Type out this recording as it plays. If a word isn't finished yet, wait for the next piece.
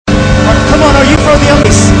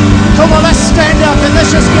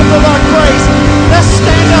Let's just give the Lord praise. Let's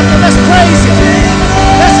stand up and let's praise Him.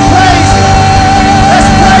 Let's praise Him.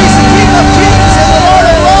 Let's praise the King of Kings and the Lord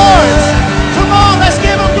of Lords. Come on, let's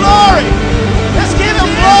give Him glory. Let's give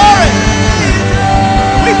Him glory.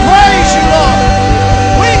 We praise you, Lord.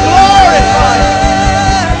 We glorify you.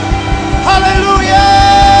 Hallelujah.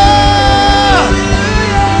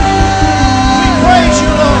 We praise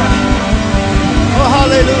you, Lord. Oh,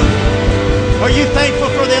 hallelujah. Are you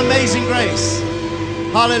thankful for the amazing grace?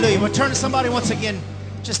 Hallelujah. Well, turn to somebody once again.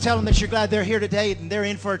 Just tell them that you're glad they're here today and they're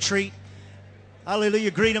in for a treat.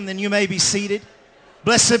 Hallelujah. Greet them, then you may be seated.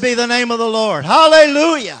 Blessed be the name of the Lord.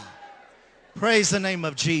 Hallelujah. Praise the name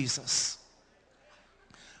of Jesus.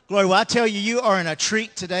 Glory. Well, I tell you, you are in a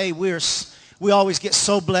treat today. We always get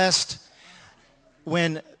so blessed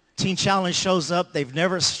when Teen Challenge shows up. They've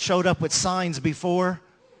never showed up with signs before.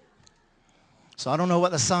 So I don't know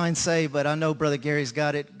what the signs say, but I know Brother Gary's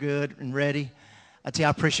got it good and ready. I tell you,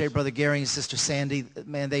 I appreciate Brother Gary and Sister Sandy.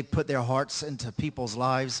 Man, they put their hearts into people's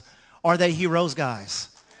lives. Are they heroes, guys?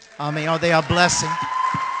 I mean, are they a blessing?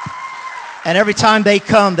 And every time they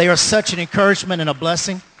come, they are such an encouragement and a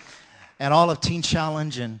blessing. And all of Teen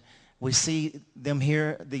Challenge, and we see them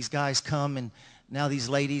here. These guys come, and now these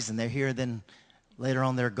ladies, and they're here. Then later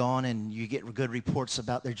on, they're gone, and you get good reports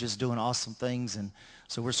about they're just doing awesome things. And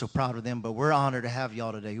so we're so proud of them. But we're honored to have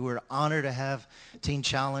y'all today. We're honored to have Teen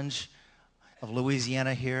Challenge of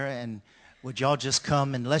Louisiana here, and would y'all just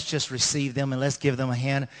come and let's just receive them and let's give them a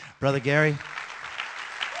hand. Brother Gary.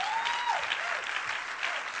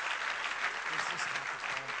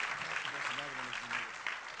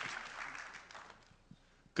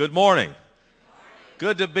 Good morning.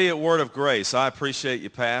 Good to be at Word of Grace. I appreciate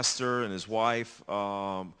you, Pastor and his wife.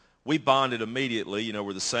 We bonded immediately. You know,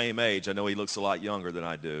 we're the same age. I know he looks a lot younger than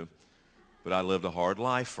I do, but I lived a hard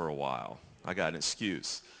life for a while. I got an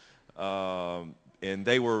excuse. And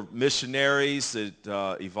they were missionaries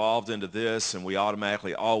that evolved into this, and we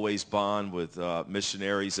automatically always bond with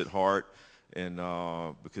missionaries at heart, and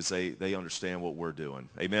because they understand what we're doing.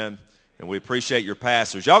 Amen? And we appreciate your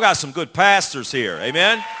pastors. Y'all got some good pastors here.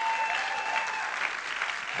 Amen?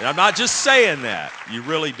 And I'm not just saying that. You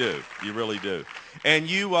really do. You really do. And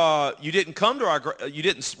you didn't come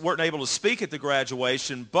to weren't able to speak at the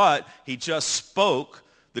graduation, but he just spoke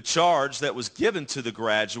the charge that was given to the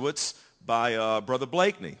graduates by Brother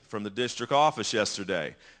Blakeney from the district office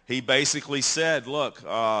yesterday. He basically said, look,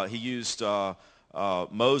 he used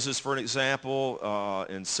Moses for an example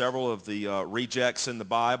and several of the rejects in the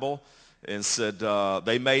Bible, and said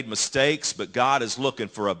they made mistakes, but God is looking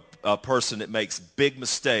for a person that makes big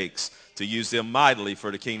mistakes to use them mightily for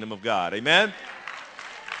the kingdom of God. Amen?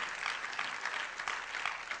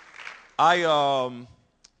 I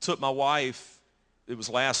took my wife, it was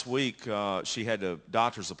last week, she had a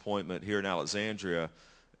doctor's appointment here in Alexandria,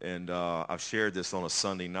 and I've shared this on a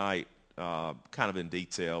Sunday night, kind of in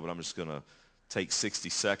detail, but I'm just going to take 60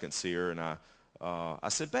 seconds here. And I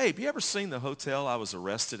said, babe, you ever seen the hotel I was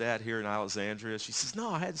arrested at here in Alexandria? She says, no,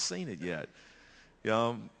 I hadn't seen it yet.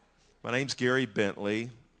 My name's Gary Bentley.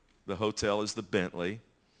 The hotel is the Bentley.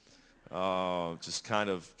 Just kind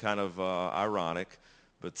of ironic.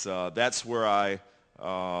 But that's where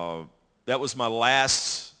that was my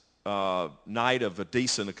last night of a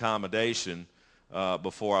decent accommodation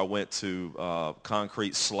before I went to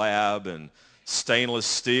concrete slab and stainless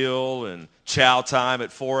steel and chow time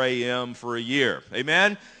at 4 a.m. for a year.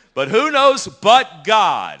 Amen? But who knows but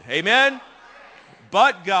God? Amen?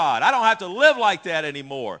 But God. I don't have to live like that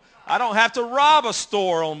anymore. I don't have to rob a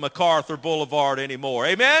store on MacArthur Boulevard anymore.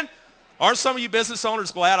 Amen? Aren't some of you business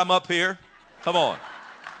owners glad I'm up here? Come on.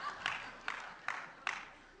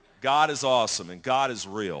 God is awesome, and God is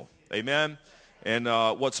real. Amen? And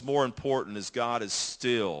what's more important is God is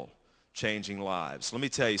still changing lives. Let me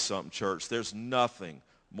tell you something, church. There's nothing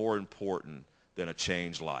more important than a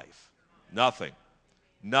changed life. Nothing.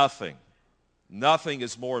 Nothing. Nothing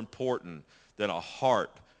is more important than a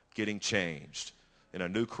heart getting changed and a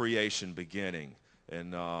new creation beginning.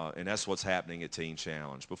 And that's what's happening at Teen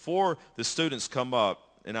Challenge. Before the students come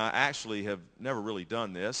up, and I actually have never really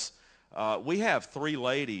done this, we have 3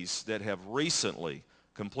 ladies that have recently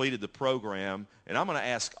completed the program, and I'm going to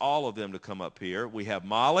ask all of them to come up here. We have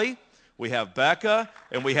Molly, we have Becca,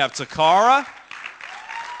 and we have Takara.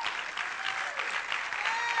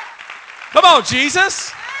 Come on,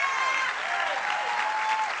 Jesus.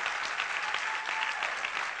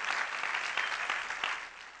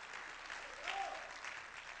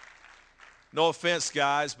 No offense,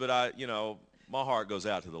 guys, but my heart goes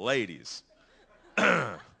out to the ladies.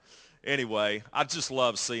 Anyway, I just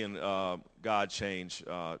love seeing God change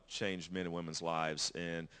men and women's lives.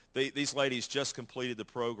 And these ladies just completed the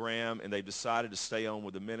program, and they've decided to stay on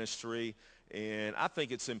with the ministry. And I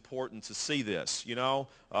think it's important to see this. You know,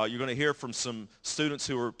 you're going to hear from some students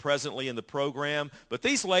who are presently in the program, but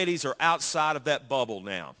these ladies are outside of that bubble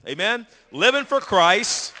now. Amen? Living for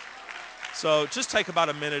Christ. So just take about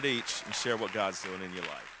a minute each and share what God's doing in your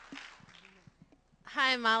life.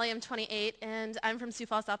 Hi, I'm Molly. I'm 28, and I'm from Sioux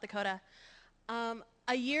Falls, South Dakota.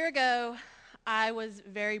 A year ago, I was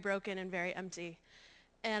very broken and very empty.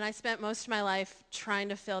 And I spent most of my life trying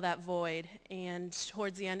to fill that void, and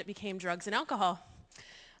towards the end it became drugs and alcohol.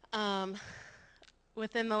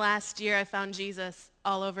 Within the last year, I found Jesus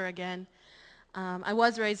all over again. I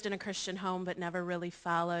was raised in a Christian home, but never really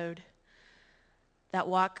followed that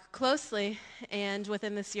walk closely, and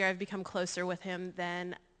within this year I've become closer with him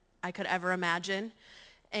than I could ever imagine.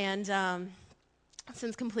 And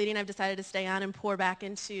since completing, I've decided to stay on and pour back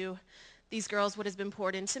into these girls what has been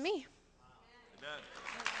poured into me. Amen.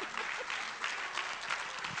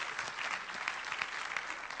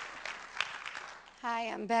 Hi,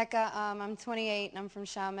 I'm Becca. I'm 28 and I'm from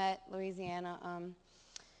Chalmette, Louisiana.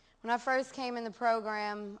 When I first came in the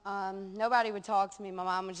program, nobody would talk to me. My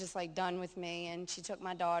mom was just like done with me, and she took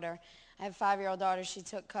my daughter. I have a 5-year-old daughter. She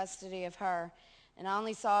took custody of her, and I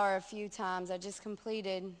only saw her a few times. I just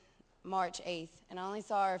completed March 8th, and I only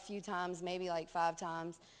saw her a few times, maybe like 5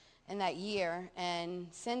 times in that year. And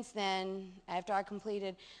since then, after I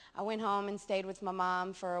completed, I went home and stayed with my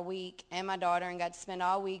mom for a week and my daughter and got to spend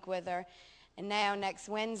all week with her. And now next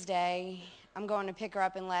Wednesday, I'm going to pick her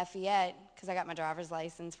up in Lafayette because I got my driver's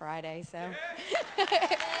license Friday, so.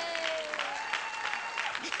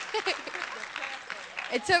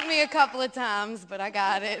 It took me a couple of times, but I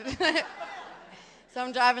got it. So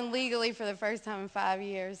I'm driving legally for the first time in 5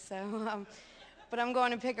 years. So, but I'm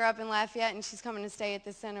going to pick her up in Lafayette, and she's coming to stay at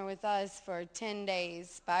the center with us for 10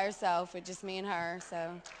 days by herself with just me and her.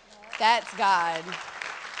 So that's God.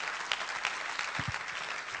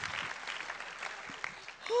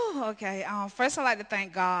 Okay. First, I'd like to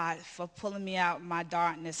thank God for pulling me out of my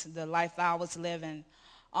darkness, the life I was living.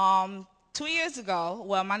 2 years ago,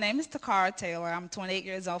 well, my name is Takara Taylor. I'm 28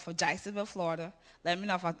 years old from Jacksonville, Florida. Let me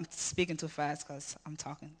know if I'm speaking too fast because I'm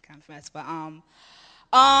talking kind of fast. But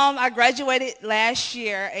I graduated last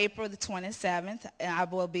year, April the 27th, and I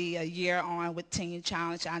will be a year on with Teen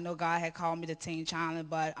Challenge. I know God had called me to Teen Challenge,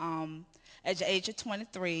 but at the age of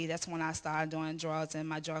 23, that's when I started doing drugs, and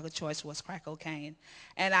my drug of choice was crack cocaine.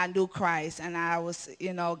 And I knew Christ, and I was,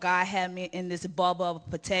 God had me in this bubble of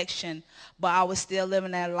protection, but I was still living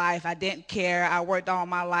that life. I didn't care. I worked all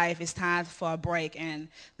my life. It's time for a break, and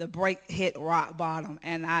the break hit rock bottom.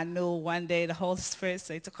 And I knew one day the Holy Spirit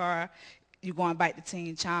said, Takara, you going back to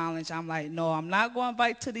Teen Challenge? I'm like, no, I'm not going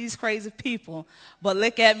back to these crazy people. But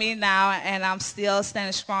look at me now, and I'm still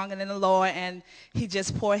standing stronger in the Lord, and he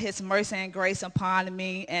just poured his mercy and grace upon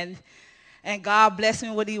me, and God blessed me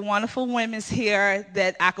with these wonderful women here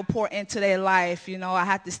that I could pour into their life. I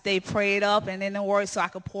have to stay prayed up and in the word so I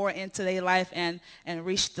could pour into their life and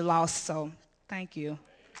reach the lost. So thank you.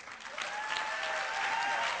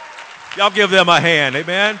 Y'all give them a hand.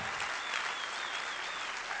 Amen.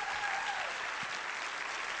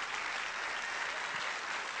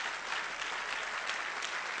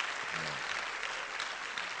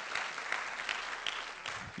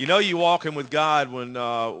 You walking with God when,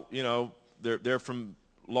 they're from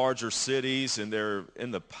larger cities and they're in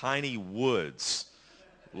the piney woods,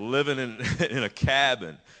 living in a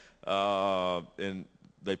cabin. And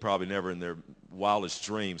they probably never in their wildest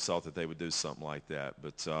dreams thought that they would do something like that.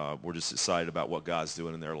 But we're just excited about what God's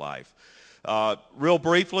doing in their life. Real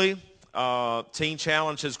briefly, Teen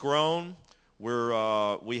Challenge has grown.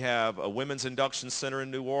 We have a women's induction center in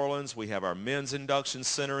New Orleans. We have our men's induction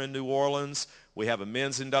center in New Orleans. We have a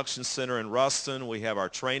men's induction center in Ruston. We have our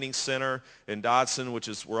training center in Dodson, which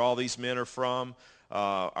is where all these men are from.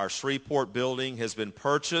 Our Shreveport building has been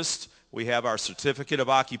purchased. We have our certificate of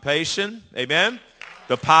occupation. Amen.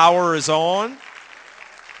 The power is on.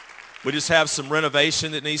 We just have some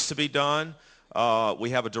renovation that needs to be done.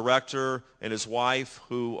 We have a director and his wife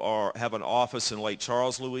who have an office in Lake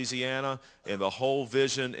Charles, Louisiana, and the whole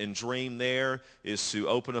vision and dream there is to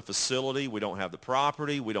open a facility. We don't have the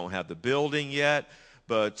property. We don't have the building yet,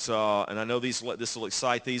 but and I know this will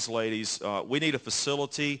excite these ladies. We need a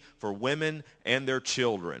facility for women and their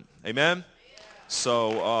children. Amen?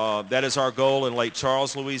 So that is our goal in Lake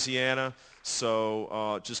Charles, Louisiana.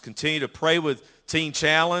 So just continue to pray with Teen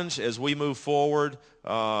Challenge as we move forward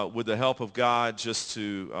with the help of God, just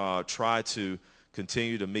to try to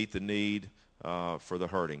continue to meet the need for the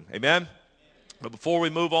hurting. Amen? But before we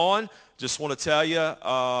move on, just want to tell you,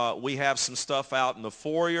 we have some stuff out in the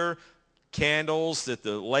foyer, candles that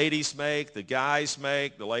the ladies make, the guys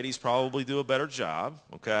make. The ladies probably do a better job,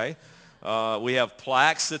 okay? We have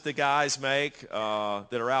plaques that the guys make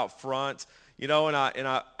that are out front. You know, and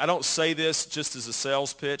I don't say this just as a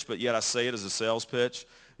sales pitch, but yet I say it as a sales pitch.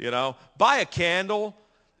 You know, buy a candle,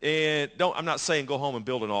 and I'm not saying go home and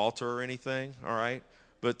build an altar or anything, all right?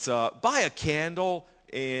 But buy a candle,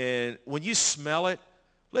 and when you smell it,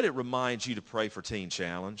 let it remind you to pray for Teen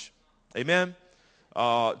Challenge. Amen?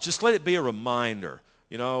 Just let it be a reminder.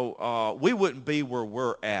 You know, we wouldn't be where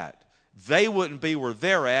we're at. They wouldn't be where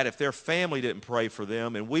they're at if their family didn't pray for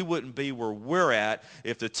them, and we wouldn't be where we're at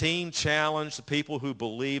if the Teen Challenge, the people who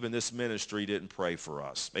believe in this ministry, didn't pray for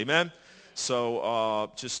us. Amen?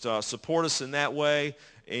 So just support us in that way.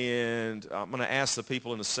 And I'm going to ask the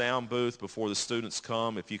people in the sound booth before the students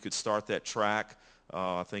come if you could start that track.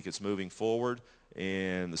 I think it's moving forward,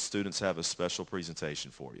 and the students have a special presentation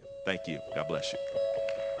for you. Thank you. God bless you.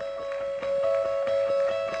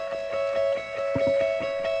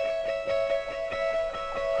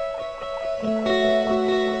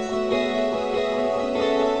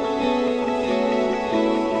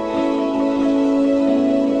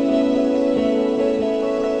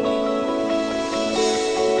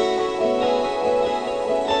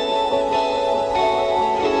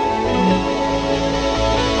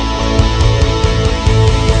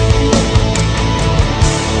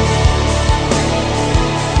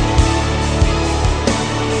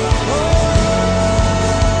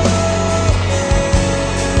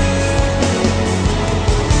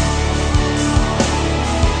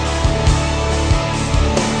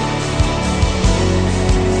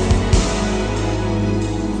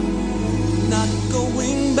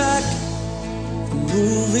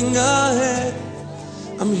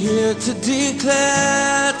 I'm here to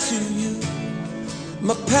declare to you,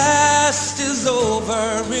 my past is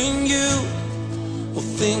over in you. All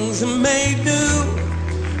things are made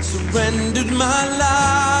new. Surrendered my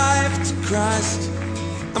life to Christ.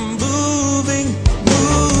 I'm moving forward.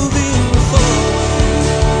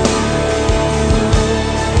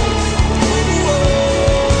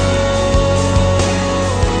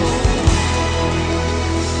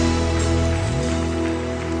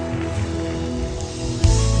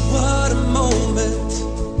 What a moment.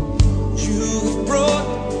 You have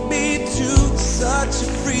brought me to such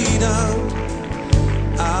a freedom.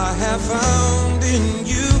 I have found in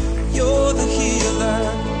you, you're the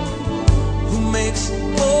healer who makes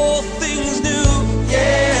all things new.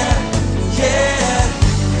 Yeah, yeah,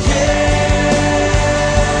 yeah.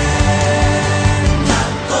 Not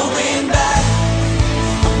going back,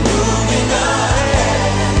 I'm moving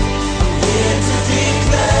ahead. I'm here to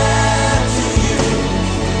declare to you,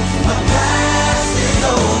 my past is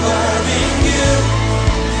over in you.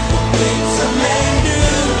 All things are made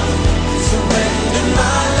new. Surrender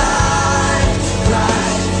my life to Christ.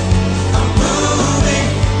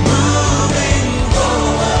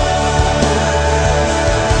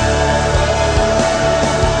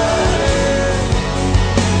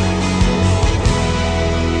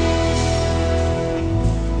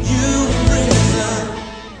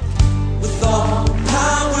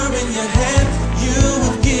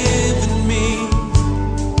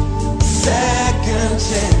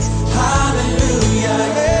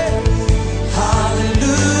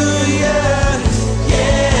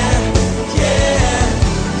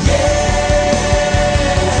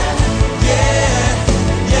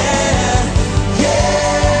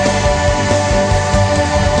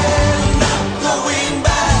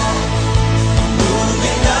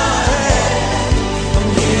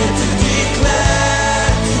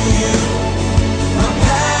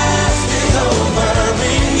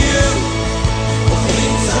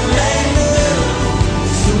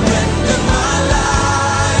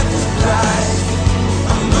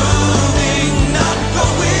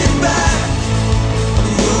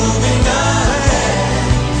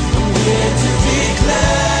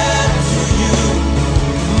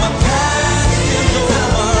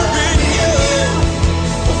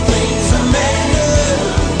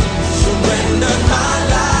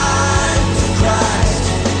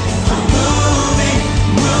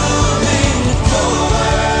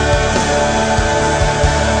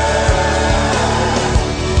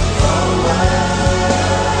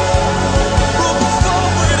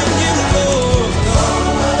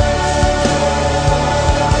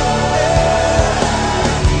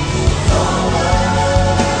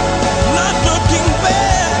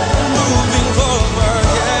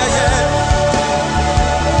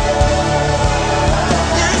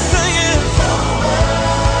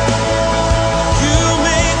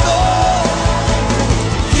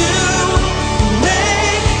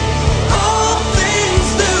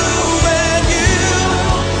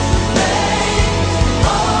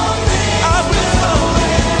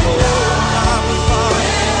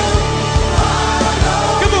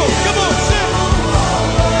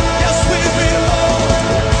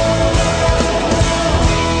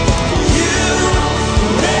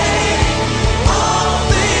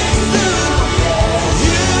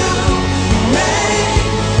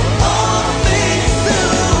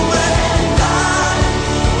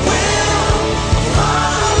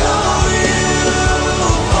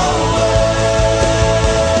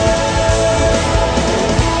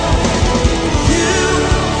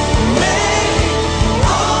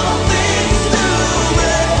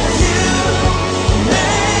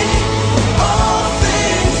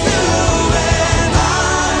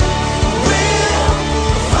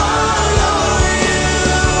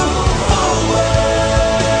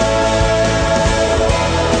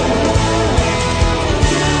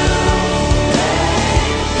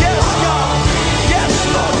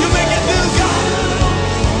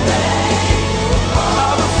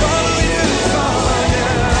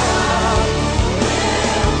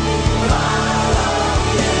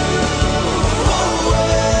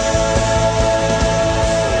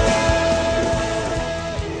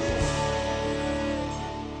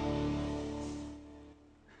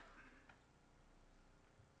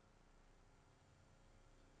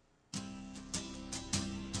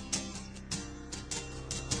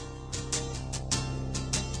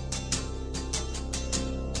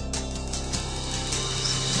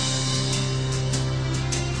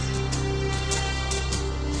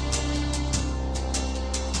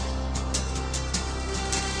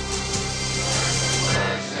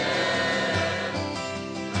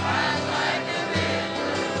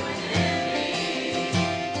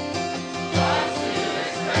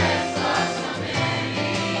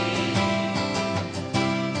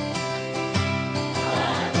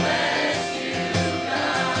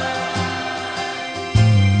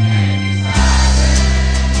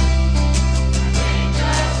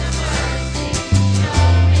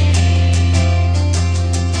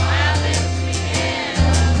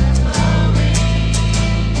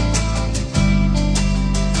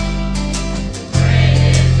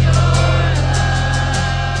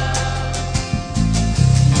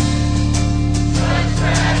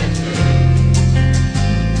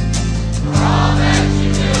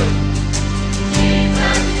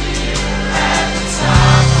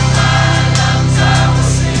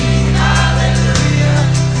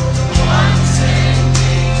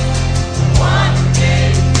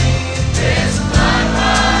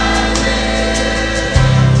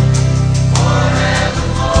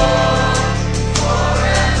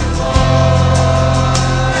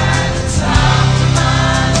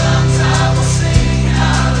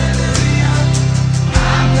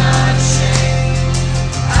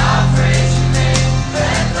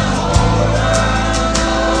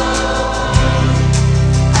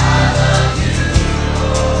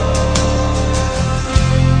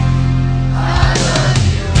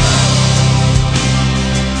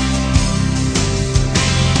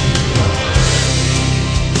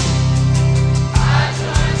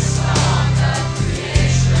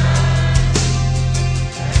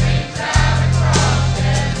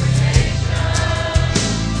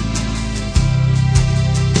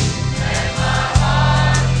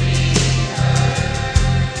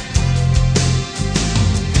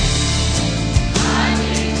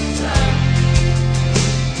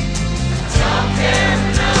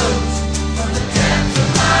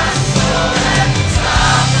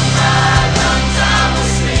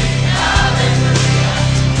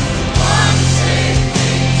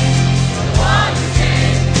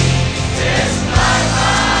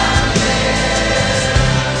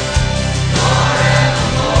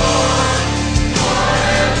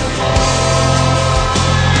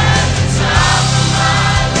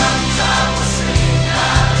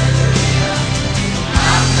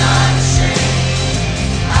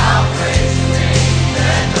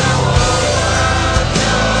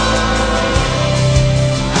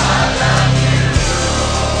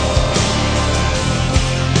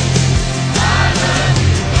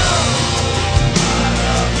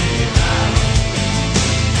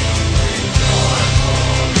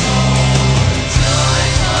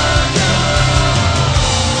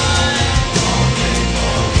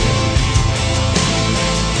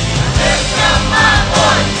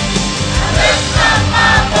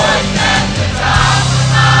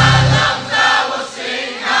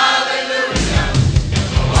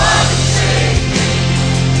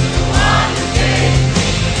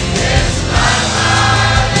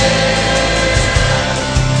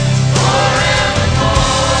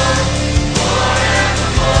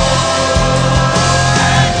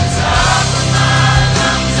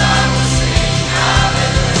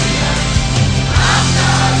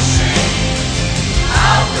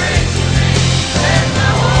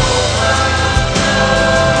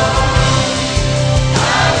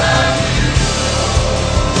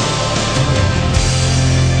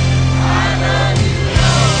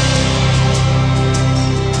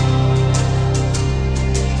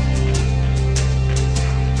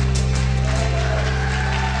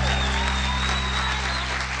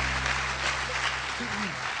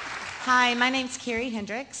 Hi, my name's Carrie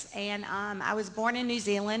Hendricks, and I was born in New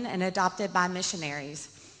Zealand and adopted by missionaries.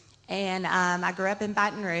 And I grew up in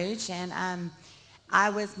Baton Rouge, and I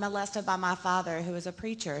was molested by my father, who was a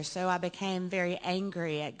preacher. So I became very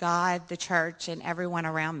angry at God, the church, and everyone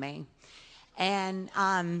around me. And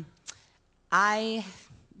I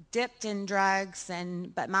dipped in drugs,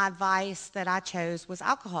 but my vice that I chose was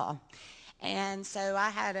alcohol. And so I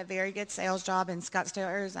had a very good sales job in Scottsdale,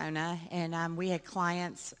 Arizona, and we had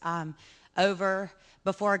clients over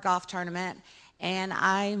before a golf tournament, and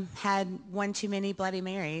I had one too many Bloody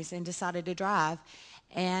Marys and decided to drive,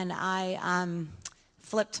 and I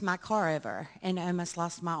flipped my car over and almost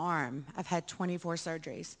lost my arm. I've had 24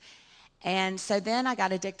 surgeries. And so then I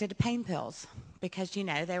got addicted to pain pills because,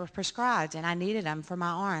 they were prescribed, and I needed them for my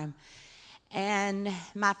arm. And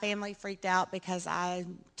my family freaked out because I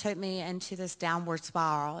took me into this downward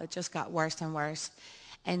spiral. It just got worse and worse.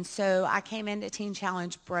 And so I came into Teen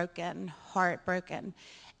Challenge broken, heartbroken,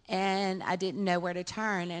 and I didn't know where to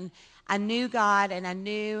turn. And I knew God, and I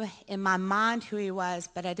knew in my mind who he was,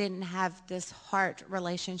 but I didn't have this heart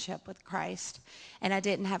relationship with Christ, and I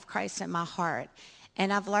didn't have Christ in my heart.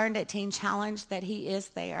 And I've learned at Teen Challenge that he is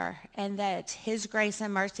there, and that his grace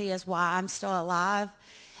and mercy is why I'm still alive,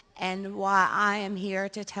 and why I am here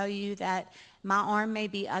to tell you that my arm may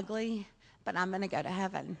be ugly, but I'm going to go to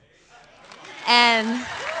heaven. And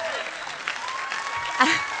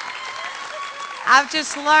I've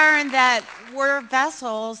just learned that we're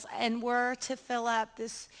vessels, and we're to fill up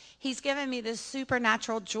this. He's given me this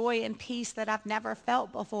supernatural joy and peace that I've never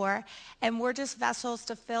felt before. And we're just vessels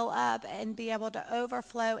to fill up and be able to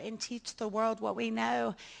overflow and teach the world what we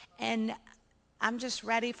know. And I'm just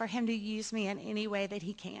ready for him to use me in any way that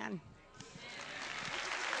he can.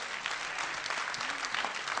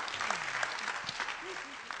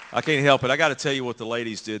 I can't help it. I got to tell you what the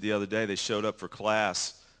ladies did the other day. They showed up for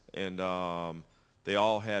class, and they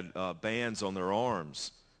all had bands on their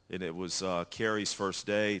arms. And it was Carrie's first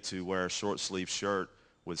day to wear a short-sleeve shirt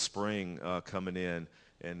with spring coming in.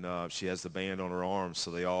 And she has the band on her arms,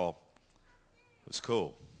 so it was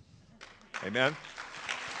cool. Amen?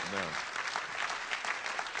 Amen.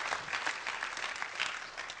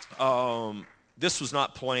 This was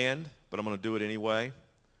not planned, but I'm going to do it anyway.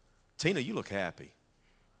 Tina, you look happy.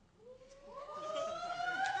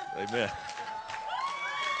 Amen.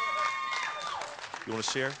 You want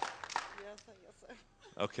to share? Yes, sir.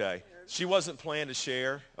 Okay. She wasn't planned to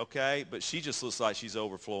share, okay? But she just looks like she's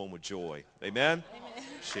overflowing with joy. Amen? Amen.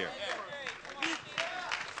 Share.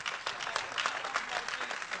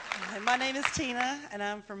 My name is Tina, and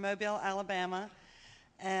I'm from Mobile, Alabama.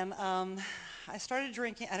 And I started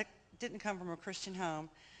drinking. I didn't come from a Christian home.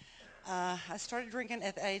 I started drinking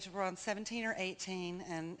at the age of around 17 or 18,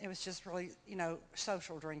 and it was just really,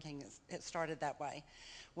 social drinking. It started that way.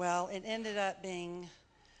 Well, it ended up being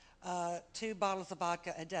 2 bottles of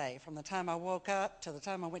vodka a day from the time I woke up to the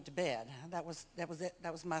time I went to bed. That was it.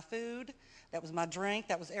 That was my food. That was my drink.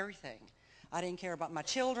 That was everything. I didn't care about my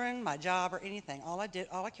children, my job, or anything. All I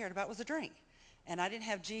cared about was a drink. And I didn't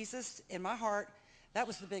have Jesus in my heart. That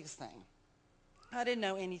was the biggest thing. I didn't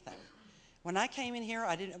know anything. When I came in here,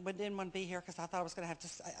 I didn't want to be here because I thought I was going to have to,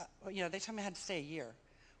 they told me I had to stay a year.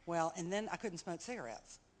 Well, and then I couldn't smoke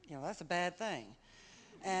cigarettes. That's a bad thing.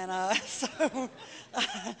 And so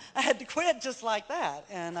I had to quit just like that.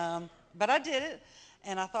 And but I did it,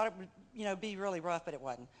 and I thought it would, be really rough, but it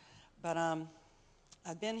wasn't. But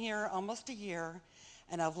I've been here almost a year,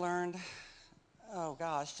 and I've learned,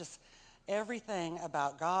 just everything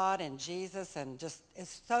about God and Jesus, and just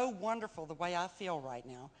it's so wonderful the way I feel right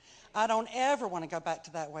now. I don't ever want to go back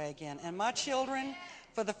to that way again. And my children,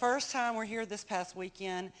 for the first time, were here this past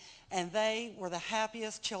weekend, and they were the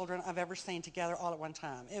happiest children I've ever seen together all at one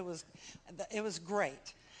time. It was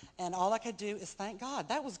great. And all I could do is thank God.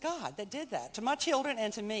 That was God that did that to my children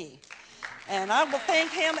and to me. And I will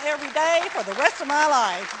thank him every day for the rest of my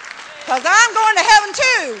life, because I'm going to heaven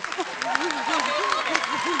too.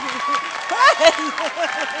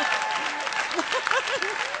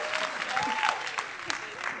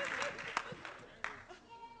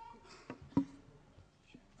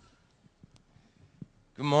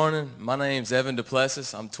 Good morning. My name's Evan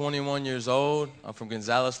Duplessis. I'm 21 years old. I'm from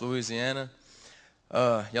Gonzales, Louisiana.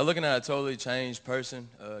 Y'all looking at a totally changed person,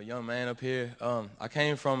 a young man up here. I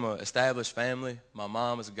came from an established family. My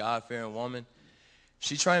mom was a God-fearing woman.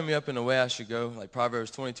 She trained me up in the way I should go, like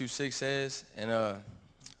Proverbs 22:6 says. And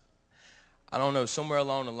I don't know, somewhere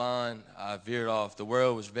along the line, I veered off. The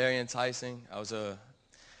world was very enticing. I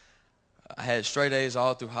had straight A's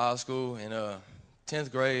all through high school. In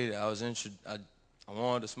 10th grade, I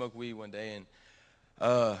wanted to smoke weed one day, and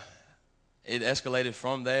it escalated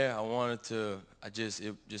from there.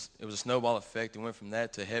 It was a snowball effect. It went from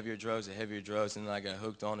that to heavier drugs, and then I got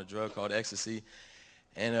hooked on a drug called ecstasy,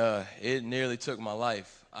 and it nearly took my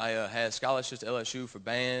life. I had scholarships to LSU for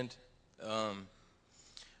band,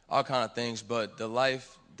 all kind of things, but the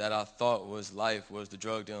life that I thought was life was the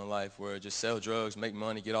drug dealing life, where I just sell drugs, make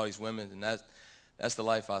money, get all these women, and that's the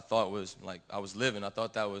life I thought was like I was living. I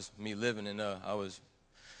thought that was me living, and I was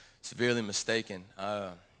severely mistaken.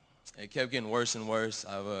 It kept getting worse and worse.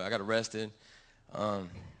 I got arrested.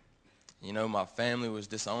 My family was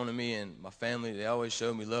disowning me, and my family, they always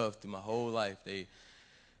showed me love through my whole life. They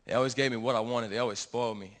always gave me what I wanted. They always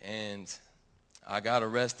spoiled me. And I got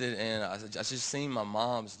arrested, and I just seen my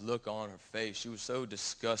mom's look on her face. She was so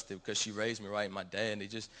disgusted because she raised me right, and my dad, and they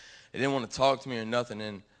didn't want to talk to me or nothing.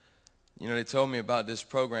 And, they told me about this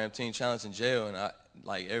program, Teen Challenge in Jail, and I,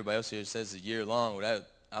 like everybody else here says, it's a year long.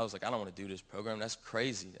 I was like, I don't want to do this program. That's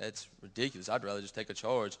crazy. That's ridiculous. I'd rather just take a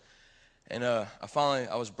charge. And I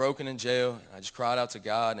was broken in jail. I just cried out to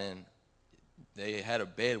God, and they had a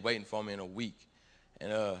bed waiting for me in a week.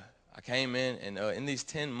 And I came in, and in these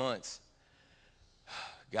 10 months,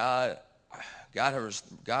 God's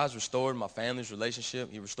restored my family's relationship.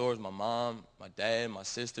 He restores my mom, my dad, my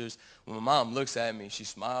sisters. When my mom looks at me, she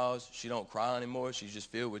smiles. She don't cry anymore. She's just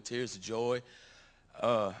filled with tears of joy.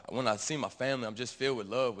 When I see my family, I'm just filled with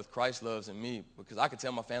love, with Christ loves in me, because I can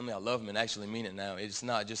tell my family I love them and actually mean it now. It's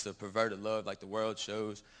not just a perverted love like the world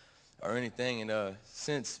shows or anything. And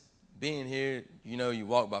since being here, you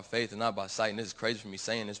walk by faith and not by sight. And this is crazy for me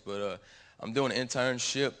saying this, but I'm doing an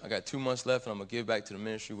internship. I got 2 months left, and I'm going to give back to the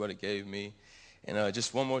ministry what it gave me. And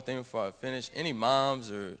just one more thing before I finish. Any moms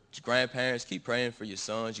or grandparents, keep praying for your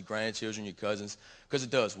sons, your grandchildren, your cousins, because it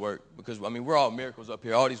does work. Because, we're all miracles up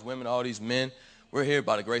here. All these women, all these men, we're here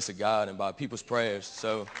by the grace of God and by people's prayers.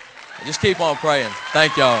 So just keep on praying.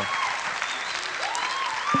 Thank y'all.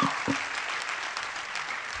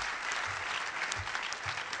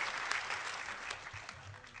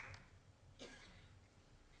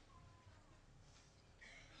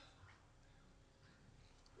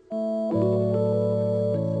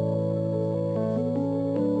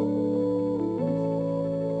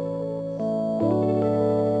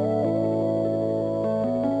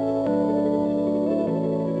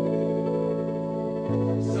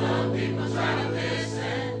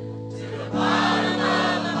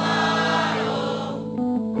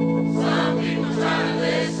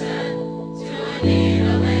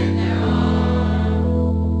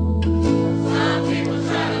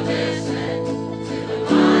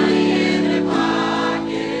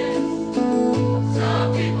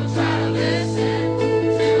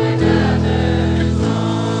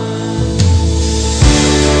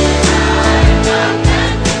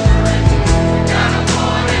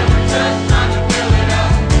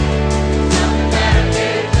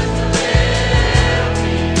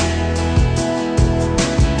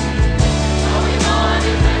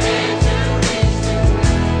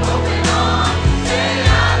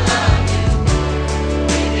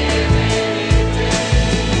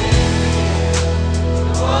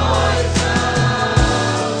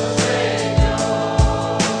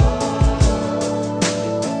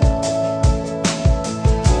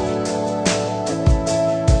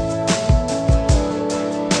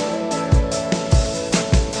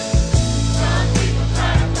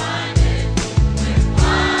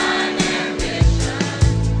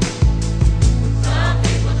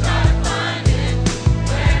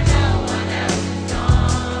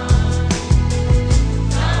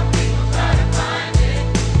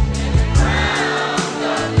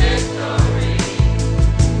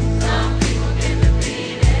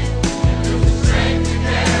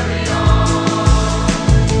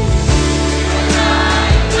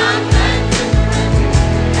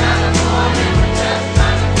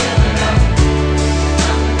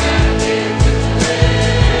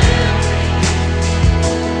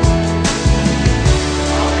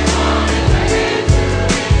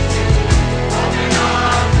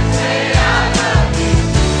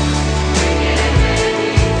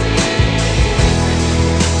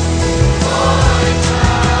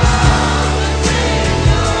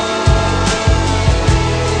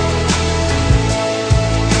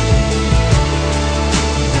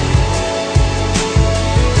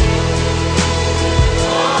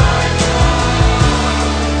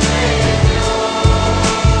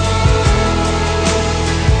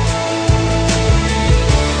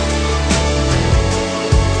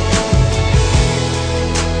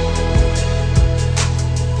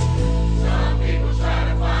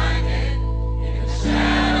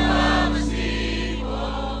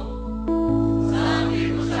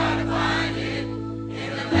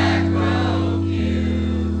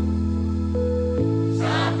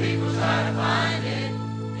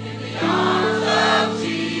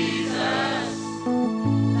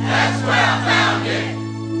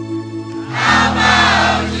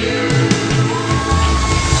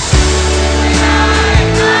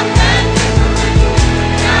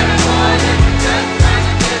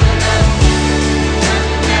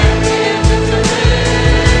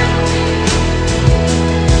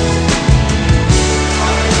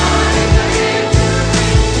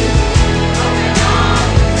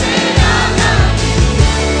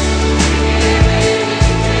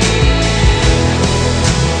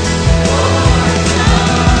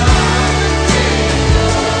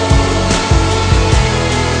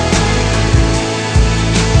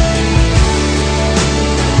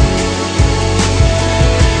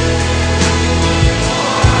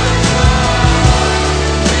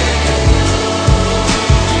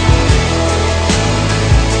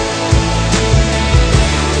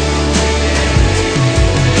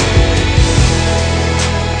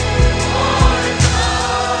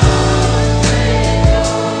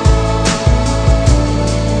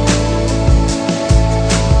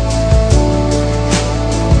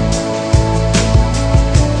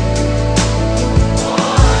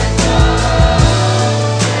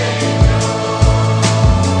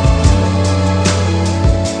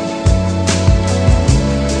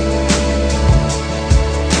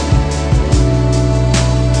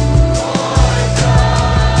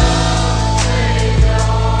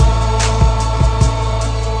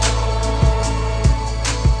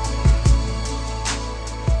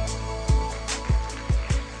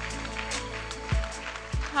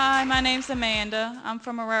 Hi, my name's Amanda. I'm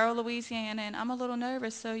from Aurora, Louisiana, and I'm a little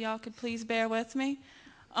nervous, so y'all could please bear with me.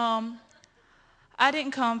 I didn't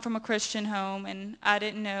come from a Christian home, and I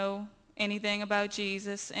didn't know anything about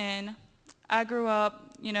Jesus, and I grew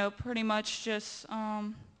up, pretty much just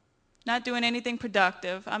not doing anything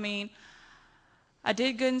productive. I mean, I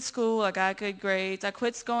did good in school. I got good grades. I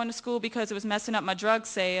quit going to school because it was messing up my drug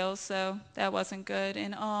sales, so that wasn't good.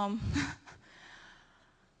 And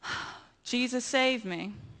Jesus saved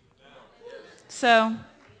me. So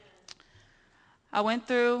I went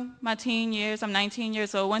through my teen years. I'm 19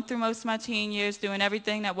 years old. Went through most of my teen years doing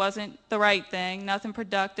everything that wasn't the right thing, nothing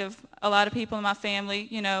productive. A lot of people in my family,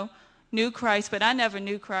 knew Christ, but I never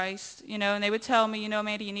knew Christ, and they would tell me,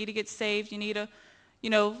 Amanda, you need to get saved. You need to,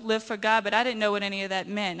 live for God. But I didn't know what any of that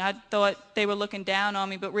meant. I thought they were looking down on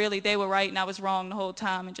me, but really they were right and I was wrong the whole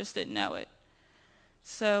time and just didn't know it.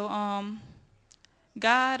 So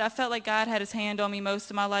I felt like God had his hand on me most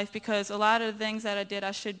of my life because a lot of the things that I did,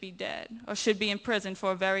 I should be dead or should be in prison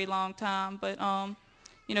for a very long time. But,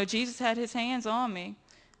 Jesus had his hands on me.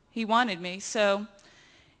 He wanted me. So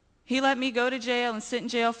he let me go to jail and sit in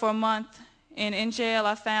jail for a month. And in jail,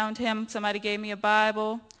 I found him. Somebody gave me a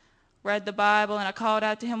Bible, read the Bible, and I called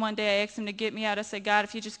out to him one day. I asked him to get me out. I said, God,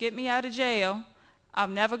 if you just get me out of jail,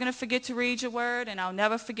 I'm never going to forget to read your word, and I'll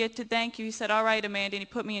never forget to thank you. He said, all right, Amanda, and he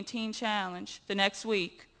put me in Teen Challenge the next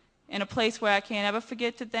week in a place where I can't ever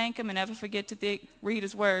forget to thank him and never forget to read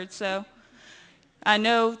his word. So I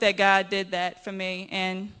know that God did that for me,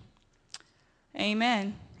 and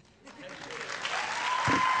amen.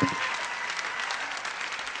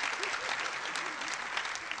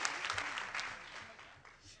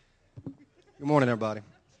 Good morning, everybody.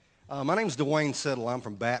 My name is Dwayne Siddle. I'm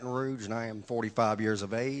from Baton Rouge, and I am 45 years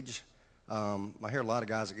of age. I hear a lot of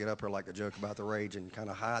guys that get up here like to joke about their age and kind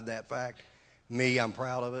of hide that fact. Me, I'm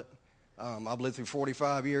proud of it. I've lived through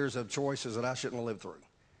 45 years of choices that I shouldn't have lived through.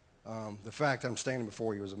 The fact that I'm standing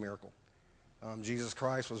before you is a miracle. Jesus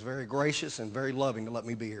Christ was very gracious and very loving to let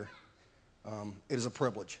me be here. It is a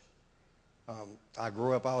privilege. I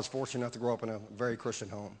was fortunate enough to grow up in a very Christian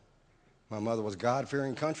home. My mother was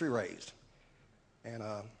God-fearing, country-raised, and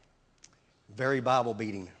very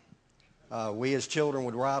Bible-beating. We as children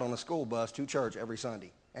would ride on a school bus to church every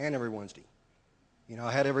Sunday and every Wednesday.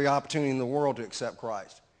 I had every opportunity in the world to accept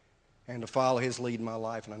Christ and to follow his lead in my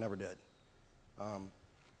life, and I never did.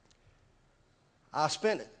 I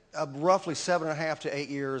spent roughly 7.5 to 8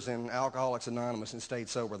 years in Alcoholics Anonymous and stayed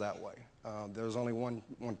sober that way. There was only one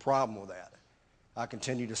problem with that. I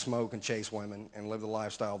continued to smoke and chase women and live the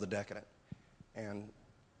lifestyle of the decadent. And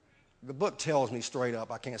the book tells me straight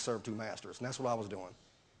up I can't serve two masters, and that's what I was doing.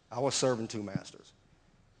 I was serving two masters.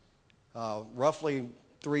 Roughly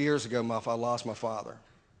 3 years ago, I lost my father.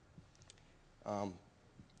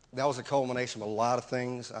 That was a culmination of a lot of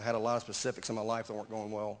things. I had a lot of specifics in my life that weren't going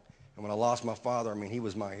well. And when I lost my father, he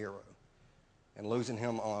was my hero. And losing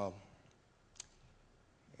him,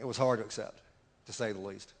 it was hard to accept, to say the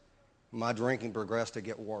least. My drinking progressed to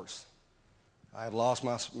get worse. I had lost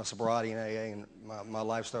my sobriety in AA, and my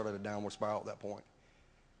life started a downward spiral at that point.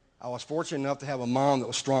 I was fortunate enough to have a mom that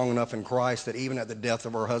was strong enough in Christ that even at the death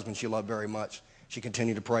of her husband she loved very much, she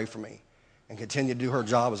continued to pray for me and continued to do her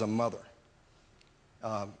job as a mother.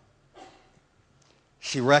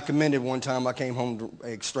 She recommended one time I came home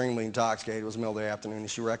extremely intoxicated. It was the middle of the afternoon, and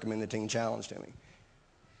she recommended the Teen Challenge to me.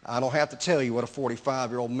 I don't have to tell you what a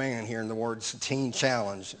 45-year-old man hearing the words Teen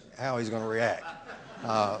Challenge, how he's going to react.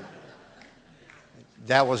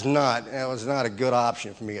 That was not a good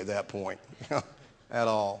option for me at that point, at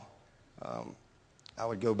all. I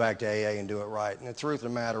would go back to AA and do it right. And the truth of the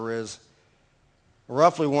matter is,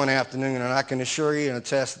 roughly one afternoon, and I can assure you and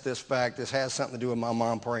attest to this fact, this has something to do with my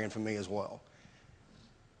mom praying for me as well.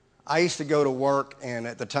 I used to go to work, and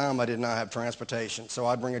at the time I did not have transportation, so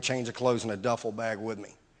I'd bring a change of clothes in a duffel bag with me.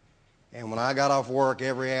 And when I got off work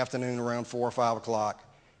every afternoon around 4 or 5 o'clock,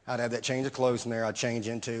 I'd have that change of clothes in there I'd change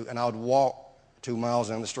into, and I would walk 2 miles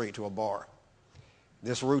down the street to a bar.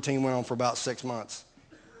 This routine went on for about 6 months.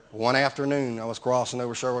 One afternoon, I was crossing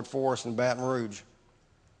over Sherwood Forest in Baton Rouge,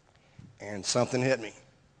 and something hit me.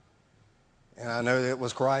 And I know that it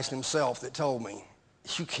was Christ himself that told me,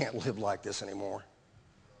 you can't live like this anymore.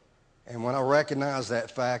 And when I recognized that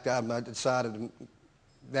fact, I decided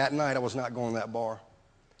that night I was not going to that bar.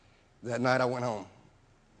 That night I went home.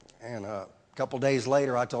 And a couple days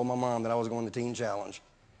later, I told my mom that I was going to Teen Challenge.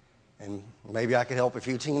 And maybe I could help a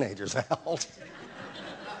few teenagers out.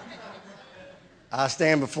 I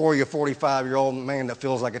stand before you, a 45-year-old man that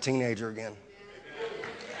feels like a teenager again.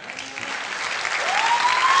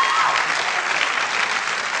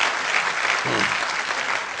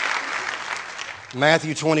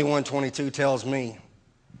 Matthew 21:22 tells me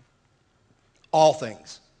all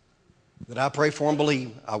things that I pray for and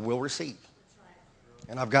believe I will receive.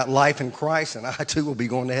 And I've got life in Christ, and I too will be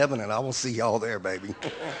going to heaven, and I will see y'all there, baby.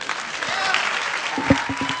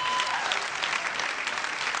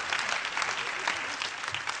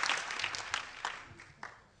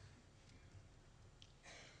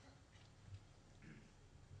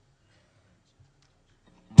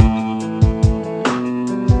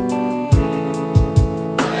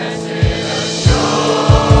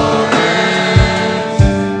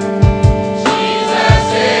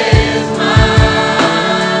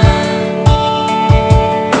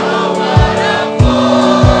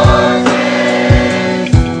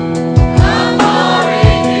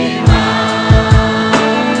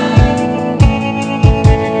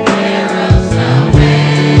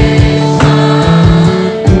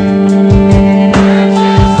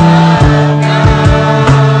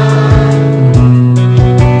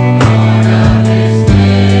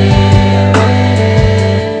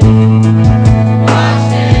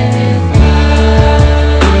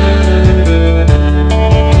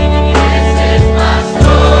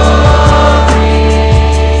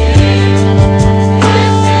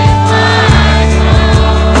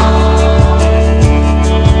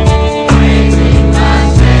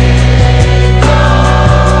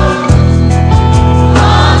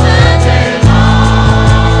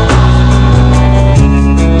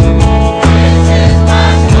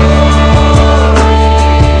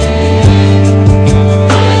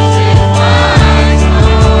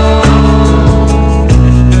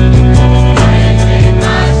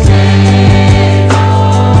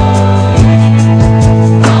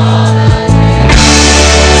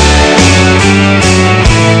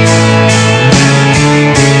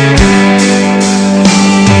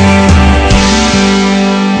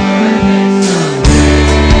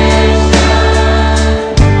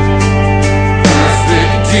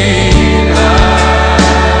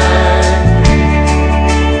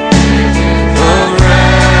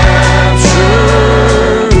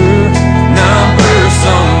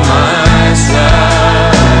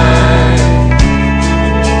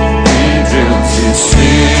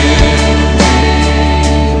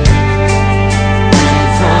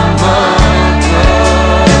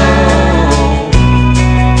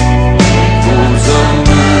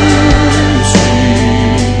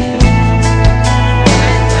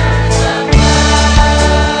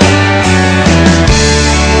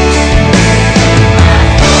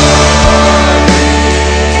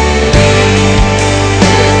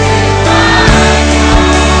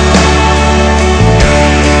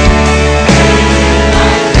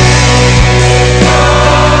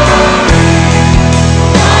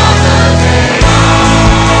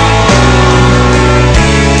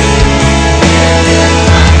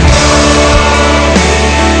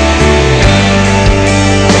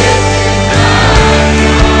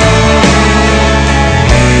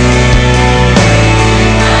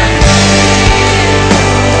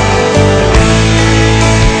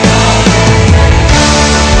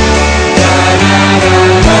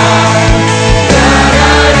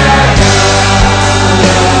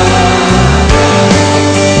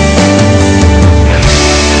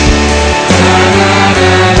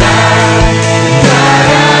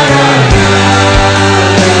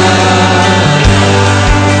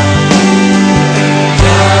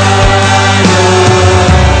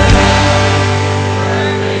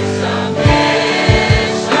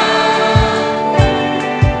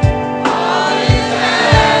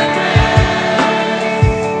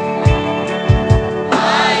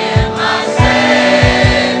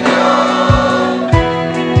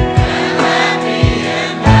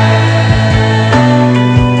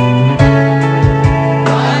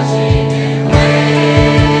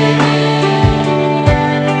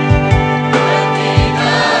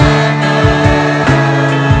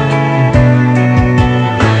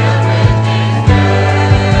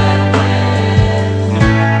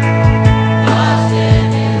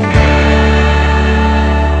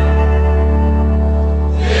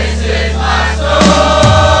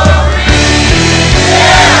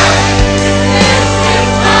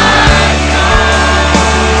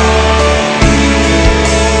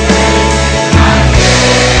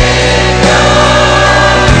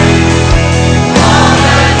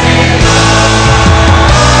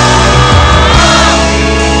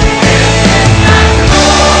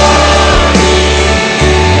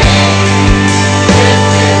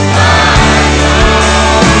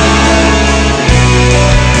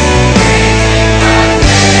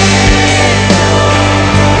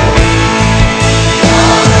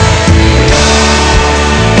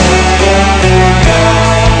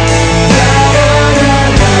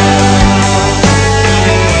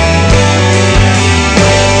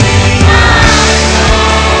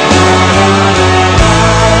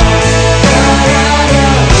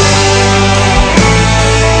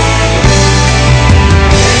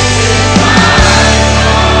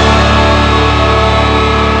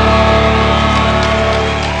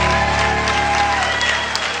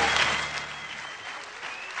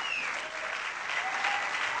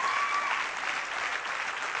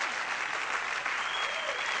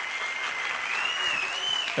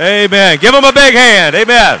 Amen. Give them a big hand.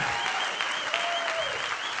 Amen.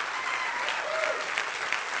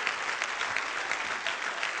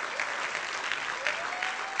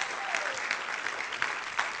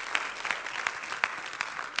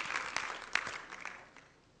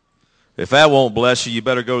 If that won't bless you, you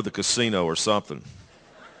better go to the casino or something.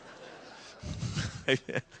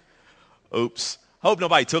 Oops. Hope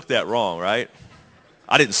nobody took that wrong, right?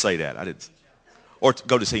 I didn't say that. I didn't. Or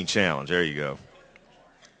go to Teen Challenge. There you go.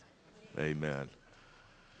 Amen.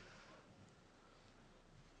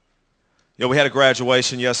 You know, we had a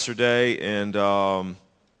graduation yesterday, and I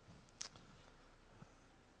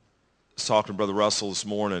was talking to Brother Russell this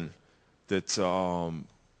morning that, and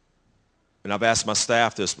I've asked my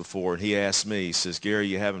staff this before, and he asked me, he says, Gary,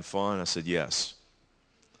 you having fun? I said, yes.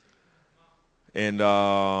 And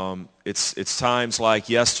it's times like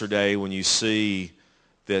yesterday when you see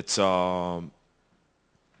that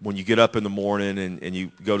when you get up in the morning and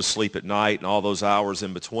you go to sleep at night and all those hours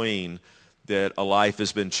in between, that a life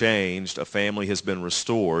has been changed, a family has been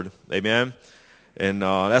restored. Amen? And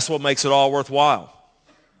that's what makes it all worthwhile.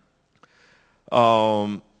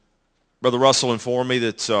 Brother Russell informed me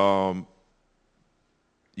that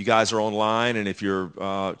you guys are online, and if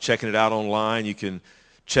you're checking it out online, you can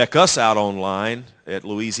check us out online at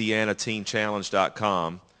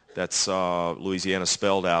LouisianaTeenChallenge.com. That's Louisiana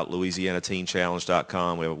spelled out,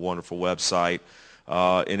 LouisianaTeenChallenge.com. We have a wonderful website.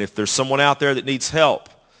 And if there's someone out there that needs help,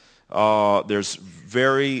 there's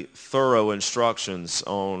very thorough instructions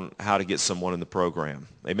on how to get someone in the program.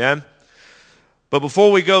 Amen? But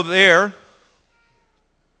before we go there,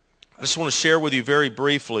 I just want to share with you very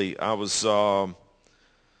briefly. I was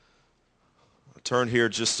turned here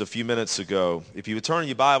just a few minutes ago. If you would turn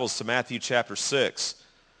your Bibles to Matthew chapter 6.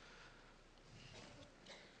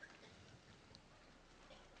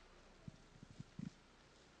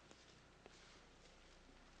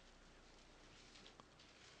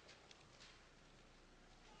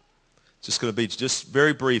 Just going to be just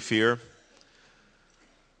very brief here.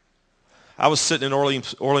 I was sitting in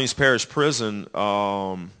Orleans Parish Prison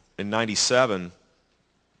in '97,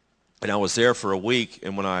 and I was there for a week.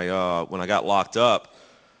 And when I got locked up,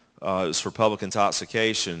 it was for public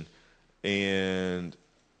intoxication, and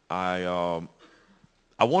I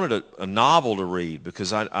wanted a novel to read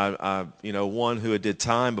because I one who had did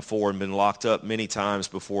time before and been locked up many times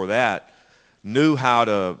before that knew how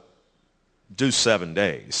to do 7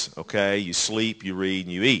 days, okay? You sleep, you read,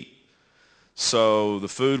 and you eat. So the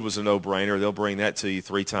food was a no-brainer. They'll bring that to you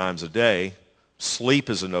 3 times a day. Sleep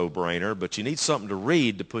is a no-brainer, but you need something to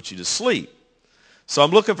read to put you to sleep. So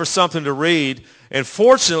I'm looking for something to read, and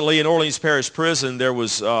fortunately in Orleans Parish Prison there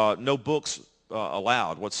was no books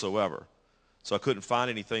allowed whatsoever. So I couldn't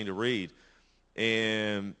find anything to read.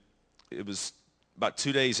 And it was about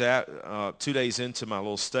 2 days into my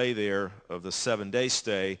little stay there of the 7-day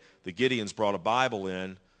stay, the Gideons brought a Bible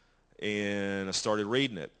in, and I started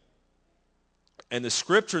reading it. And the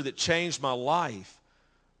scripture that changed my life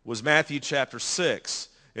was Matthew chapter 6.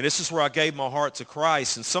 And this is where I gave my heart to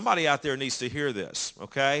Christ. And somebody out there needs to hear this,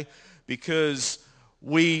 okay? Because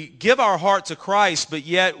we give our heart to Christ, but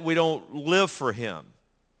yet we don't live for him.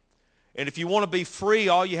 And if you want to be free,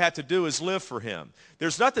 all you have to do is live for him.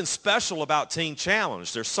 There's nothing special about Teen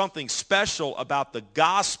Challenge. There's something special about the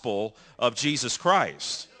gospel of Jesus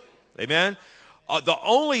Christ. Amen? The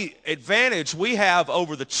only advantage we have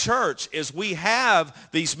over the church is we have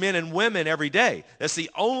these men and women every day. That's the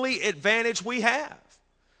only advantage we have.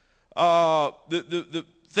 The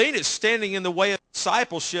thing that's standing in the way of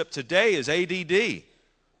discipleship today is ADD,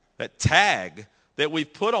 that tag that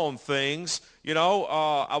we've put on things. You know,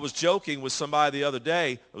 I was joking with somebody the other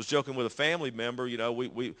day. I was joking with a family member. You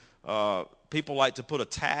know, people like to put a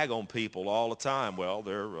tag on people all the time. Well,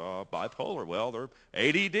 they're bipolar. Well, they're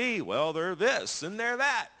ADD. Well, they're this and they're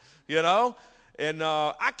that. You know, and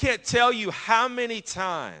I can't tell you how many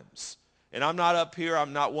times. And I'm not up here.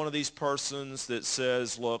 I'm not one of these persons that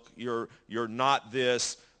says, look, you're not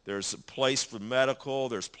this. There's a place for medical.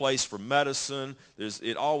 There's place for medicine.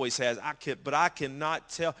 It always has. But I cannot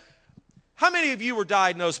tell. How many of you were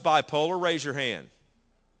diagnosed bipolar? Raise your hand.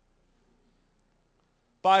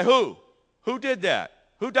 By who? Who did that?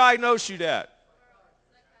 Who diagnosed you that?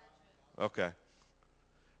 Okay.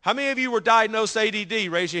 How many of you were diagnosed ADD?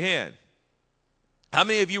 Raise your hand. How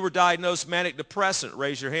many of you were diagnosed manic depressant?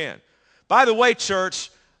 Raise your hand. By the way, church,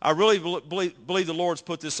 I really believe the Lord's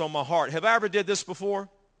put this on my heart. Have I ever did this before?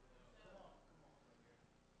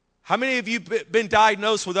 How many of you been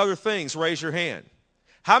diagnosed with other things? Raise your hand.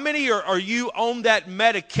 How many are you on that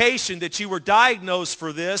medication that you were diagnosed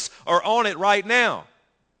for this or on it right now?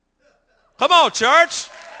 Come on, church.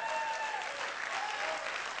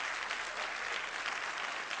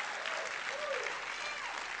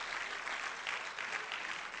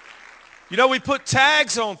 You know, we put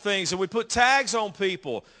tags on things and we put tags on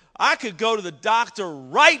people. I could go to the doctor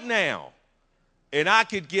right now and I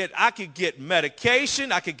could get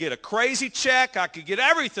medication, I could get a crazy check, I could get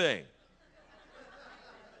everything.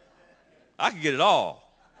 I could get it all.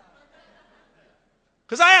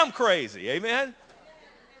 Because I am crazy, amen?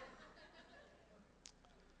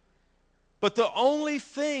 But the only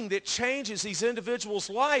thing that changes these individuals'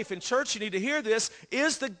 life, and church, you need to hear this,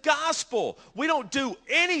 is the gospel. We don't do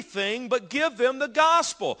anything but give them the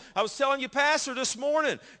gospel. I was telling you, Pastor, this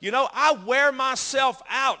morning, you know, I wear myself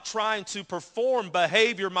out trying to perform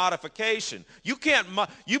behavior modification. You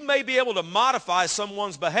may be able to modify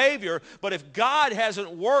someone's behavior, but if God hasn't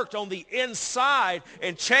worked on the inside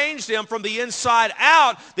and changed them from the inside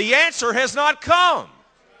out, the answer has not come.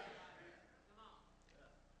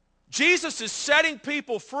 Jesus is setting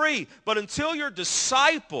people free, but until you're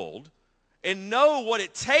discipled and know what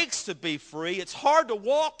it takes to be free, it's hard to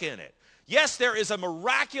walk in it. Yes, there is a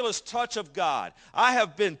miraculous touch of God. I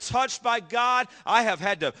have been touched by God. I have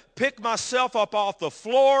had to pick myself up off the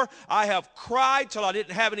floor. I have cried till I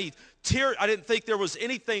didn't have any tears. I didn't think there was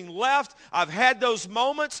anything left. I've had those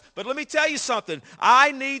moments. But let me tell you something.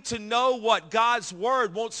 I need to know what God's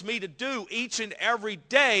word wants me to do each and every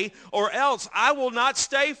day, or else I will not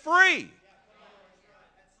stay free.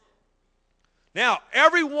 Now,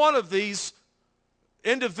 every one of these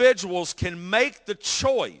individuals can make the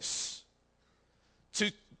choice to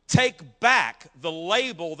take back the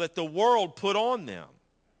label that the world put on them.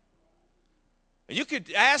 And you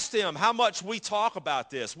could ask them how much we talk about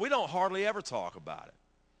this. We don't hardly ever talk about it.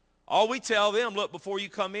 All we tell them, look, before you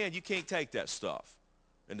come in, you can't take that stuff.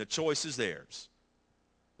 And the choice is theirs.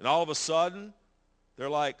 And all of a sudden, they're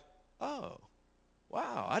like, oh,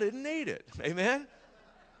 wow, I didn't need it. Amen?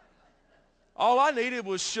 All I needed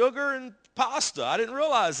was sugar and pasta. I didn't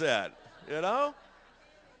realize that, you know?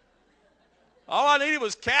 All I needed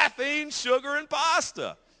was caffeine, sugar, and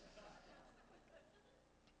pasta.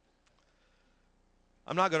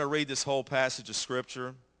 I'm not going to read this whole passage of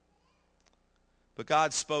Scripture, but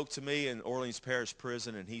God spoke to me in Orleans Parish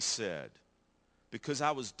Prison, and he said, because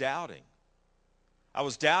I was doubting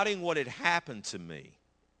what had happened to me.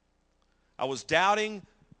 I was doubting,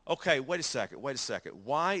 okay, wait a second.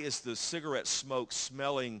 Why is the cigarette smoke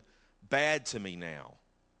smelling bad to me now?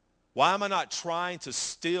 Why am I not trying to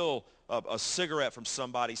steal a cigarette from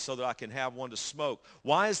somebody so that I can have one to smoke?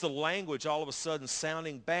 Why is the language all of a sudden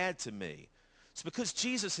sounding bad to me? It's because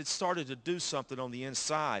Jesus had started to do something on the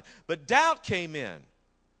inside. But doubt came in.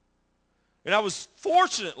 And I was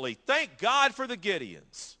fortunately, thank God for the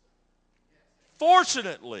Gideons.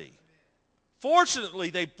 Fortunately,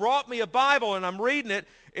 they brought me a Bible and I'm reading it.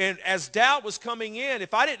 And as doubt was coming in,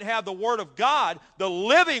 if I didn't have the Word of God, the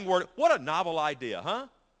living Word, what a novel idea, huh?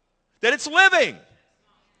 That it's living.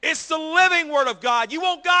 It's the living Word of God. You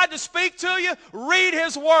want God to speak to you? Read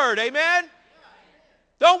His Word. Amen?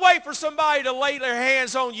 Don't wait for somebody to lay their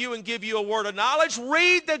hands on you and give you a word of knowledge.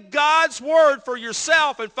 Read God's Word for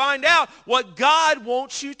yourself and find out what God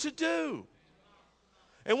wants you to do.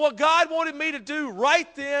 And what God wanted me to do right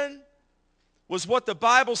then was what the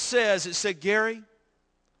Bible says. It said, Gary,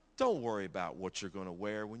 don't worry about what you're going to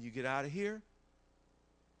wear when you get out of here.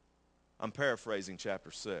 I'm paraphrasing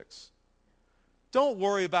chapter 6. Don't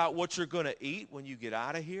worry about what you're going to eat when you get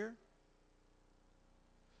out of here.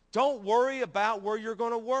 Don't worry about where you're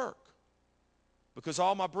going to work because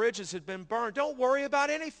all my bridges had been burned. Don't worry about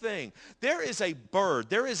anything. There is a bird,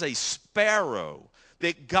 there is a sparrow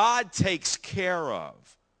that God takes care of.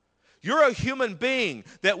 You're a human being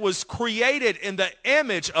that was created in the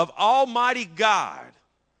image of Almighty God.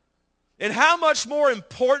 And how much more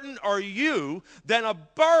important are you than a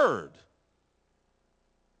bird?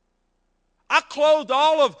 I clothed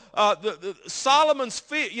all of Solomon's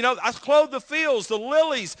field. You know, I clothed the fields, the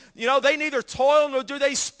lilies. You know, they neither toil nor do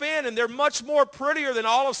they spin, and they're much more prettier than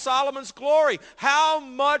all of Solomon's glory. How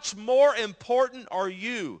much more important are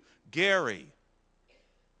you, Gary?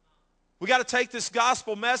 We got to take this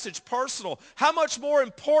gospel message personal. How much more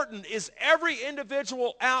important is every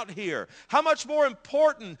individual out here? How much more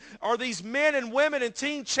important are these men and women in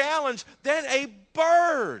Teen Challenge than a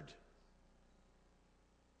bird?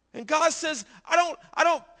 And God says,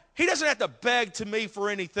 He doesn't have to beg to me for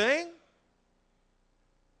anything.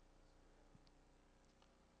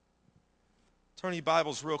 Turn your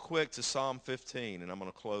Bibles real quick to Psalm 15, and I'm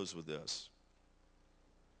going to close with this.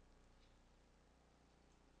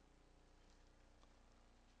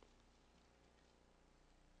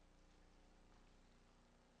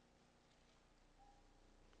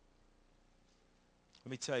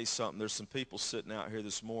 Let me tell you something. There's some people sitting out here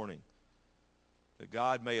this morning, that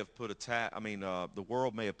God may have put a tag, the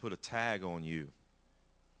world may have put a tag on you.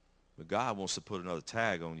 But God wants to put another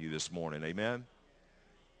tag on you this morning. Amen?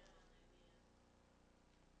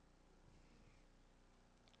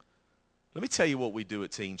 Let me tell you what we do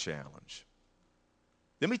at Teen Challenge.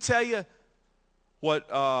 Let me tell you what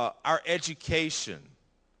our education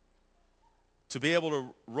to be able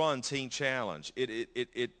to run Teen Challenge,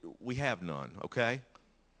 we have none, okay?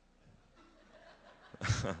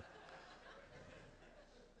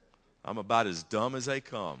 I'm about as dumb as they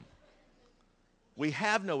come. We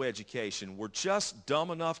have no education. We're just dumb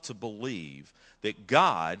enough to believe that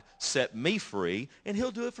God set me free and he'll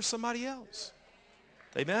do it for somebody else.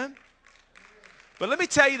 Amen? But let me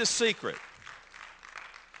tell you the secret.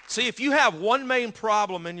 See, if you have one main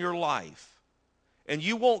problem in your life and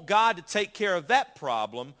you want God to take care of that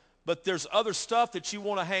problem, but there's other stuff that you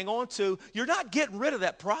want to hang on to, you're not getting rid of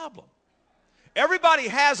that problem. Everybody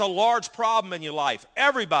has a large problem in your life.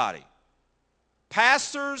 Everybody.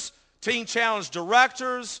 Pastors, Teen Challenge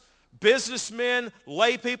directors, businessmen,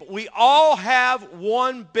 lay people, we all have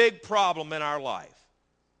one big problem in our life.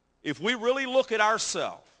 If we really look at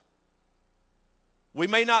ourselves, we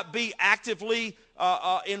may not be actively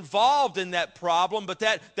involved in that problem, but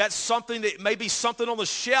that's something that may be something on the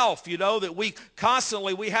shelf, that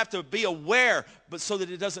we have to be aware, but so that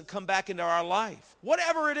it doesn't come back into our life.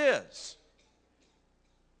 Whatever it is.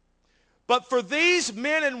 But for these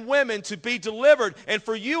men and women to be delivered, and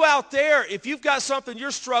for you out there, if you've got something you're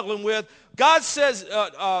struggling with, God says,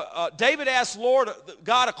 David asked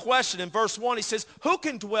God a question in verse 1. He says, who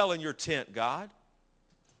can dwell in your tent, God?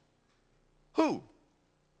 Who?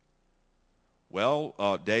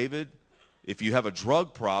 Well, David, if you have a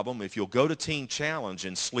drug problem, if you'll go to Teen Challenge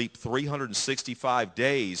and sleep 365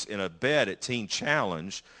 days in a bed at Teen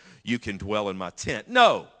Challenge, you can dwell in my tent.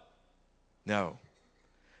 No.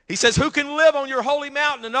 He says, who can live on your holy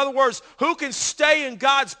mountain? In other words, who can stay in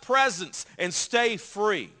God's presence and stay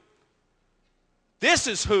free? This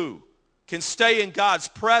is who can stay in God's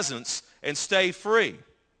presence and stay free.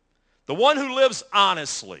 The one who lives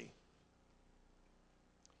honestly.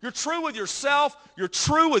 You're true with yourself. You're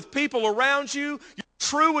true with people around you. You're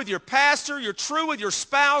true with your pastor. You're true with your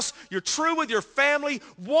spouse. You're true with your family.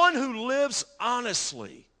 One who lives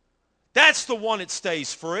honestly. That's the one that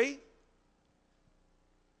stays free.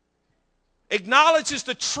 Acknowledges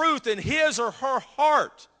the truth in his or her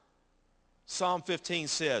heart. Psalm 15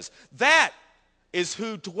 says, that is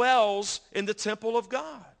who dwells in the temple of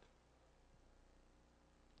God.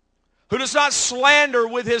 Who does not slander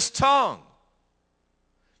with his tongue.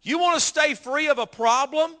 You want to stay free of a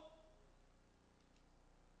problem?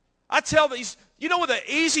 I tell these, you know what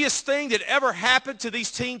the easiest thing that ever happened to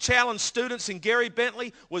these Teen Challenge students in Gary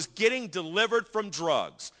Bentley was getting delivered from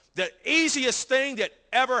drugs. The easiest thing that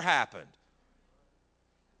ever happened.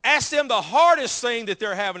 Ask them the hardest thing that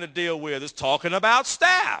they're having to deal with is talking about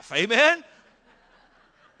staff. Amen?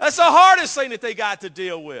 That's the hardest thing that they got to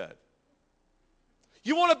deal with.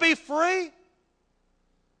 You want to be free?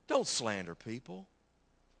 Don't slander people.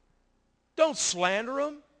 Don't slander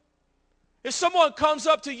them. If someone comes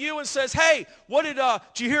up to you and says, hey, did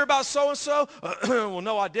you hear about so-and-so? Well,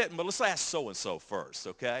 no, I didn't, but let's ask so-and-so first,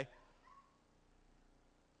 okay?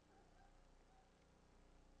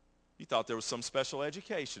 You thought there was some special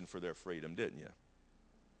education for their freedom, didn't you?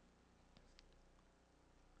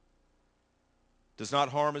 Does not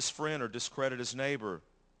harm his friend or discredit his neighbor.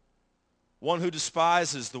 One who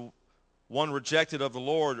despises the one rejected of the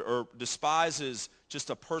Lord or despises just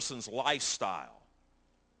a person's lifestyle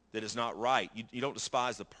that is not right. You don't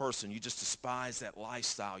despise the person. You just despise that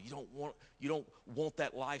lifestyle. You don't want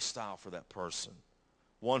that lifestyle for that person.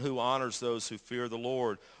 One who honors those who fear the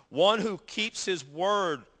Lord. One who keeps his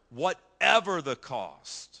word whatever the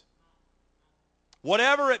cost.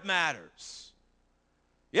 Whatever it matters.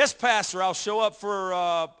 Yes, Pastor, I'll show up for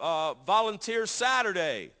Volunteer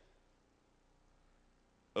Saturday.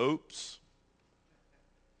 Oops.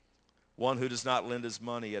 One who does not lend his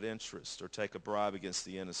money at interest or take a bribe against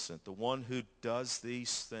the innocent. The one who does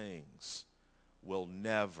these things will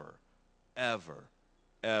never, ever,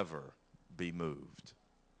 ever be moved.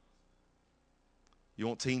 You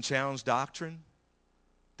want Teen Challenge doctrine?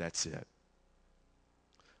 That's it.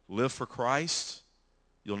 Live for Christ,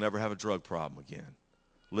 you'll never have a drug problem again.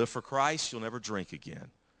 Live for Christ, you'll never drink again.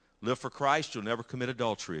 Live for Christ, you'll never commit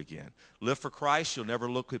adultery again. Live for Christ, you'll never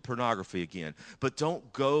look at pornography again. But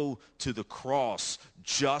don't go to the cross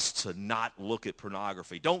just to not look at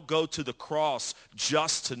pornography. Don't go to the cross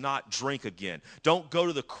just to not drink again. Don't go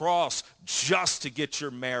to the cross just to get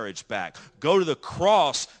your marriage back. Go to the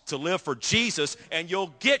cross to live for Jesus, and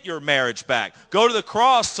you'll get your marriage back. Go to the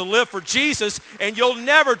cross to live for Jesus, and you'll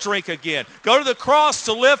never drink again. Go to the cross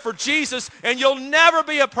to live for Jesus, and you'll never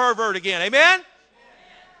be a pervert again. Amen?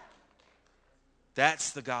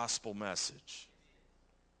 That's the gospel message.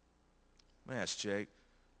 I'm gonna ask Jake,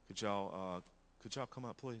 could y'all come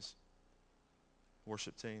up, please?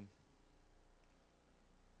 Worship team.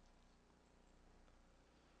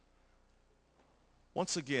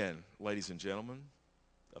 Once again, ladies and gentlemen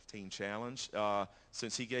of Teen Challenge,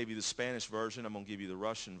 since he gave you the Spanish version, I'm going to give you the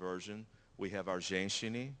Russian version. We have our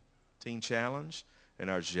Zhenshini Teen Challenge and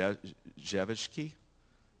our Zhevishki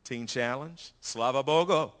Teen Challenge. Slava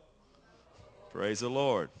Bogo. Praise the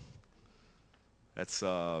Lord. That's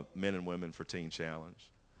men and women for Teen Challenge.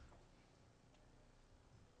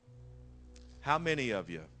 How many of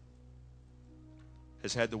you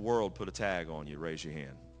has had the world put a tag on you? Raise your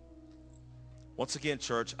hand. Once again,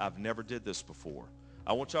 church, I've never did this before.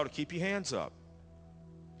 I want y'all to keep your hands up.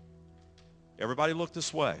 Everybody look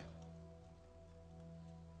this way.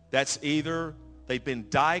 That's either they've been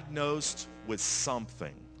diagnosed with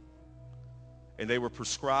something and they were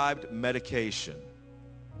prescribed medication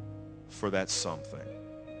for that something.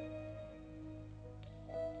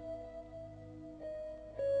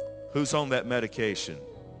 Who's on that medication?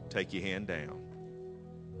 Take your hand down.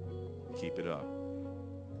 Keep it up.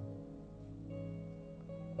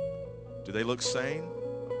 Do they look sane?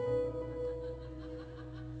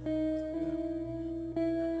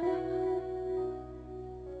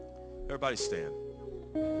 Everybody stand.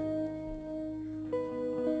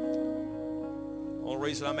 Only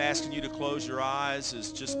reason I'm asking you to close your eyes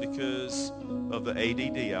is just because of the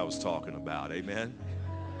ADD I was talking about. Amen?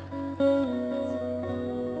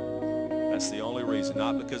 That's the only reason,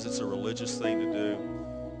 not because it's a religious thing to do.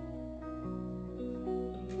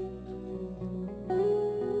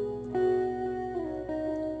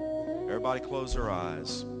 Everybody close their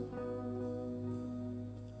eyes.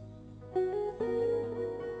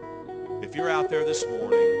 If you're out there this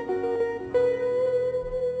morning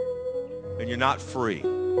and you're not free,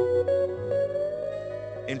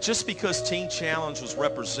 and just because Teen Challenge was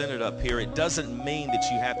represented up here, it doesn't mean that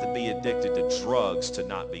you have to be addicted to drugs to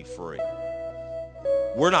not be free.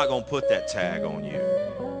 We're not going to put that tag on you.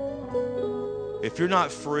 If you're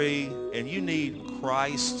not free and you need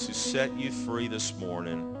Christ to set you free this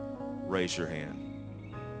morning, raise your hand.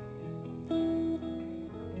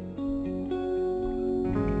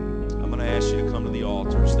 I'm going to ask you to come to the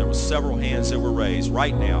altars. There were several hands that were raised.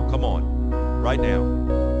 Right now, come on. Right now.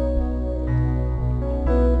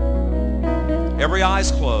 Every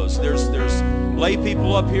eye's closed. There's lay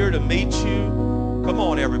people up here to meet you. Come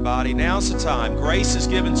on, everybody. Now's the time. Grace is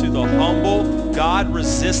given to the humble. God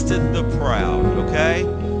resisted the proud, okay?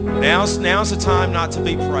 Now's the time not to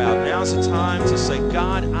be proud. Now's the time to say,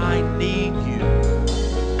 God, I need you.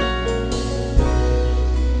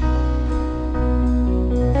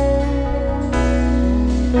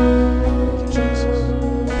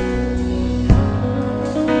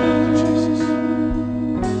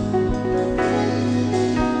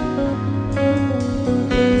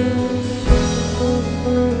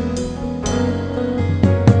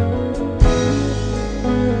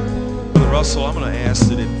 Russell, I'm going to ask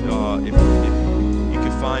that if you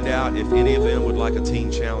could find out if any of them would like a Teen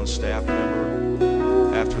Challenge staff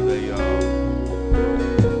member after they...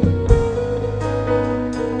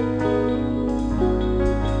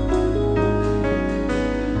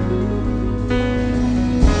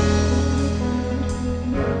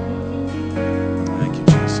 Thank you,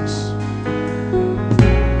 Jesus.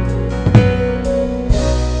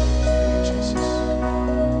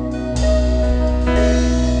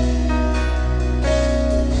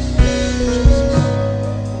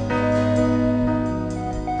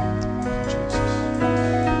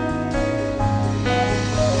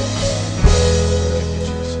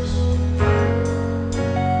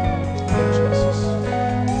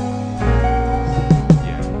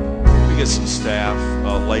 Some staff,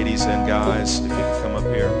 ladies and guys, if you can come up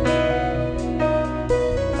here.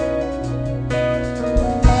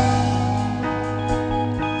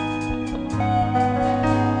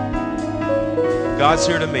 God's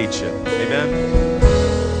here to meet you. Amen.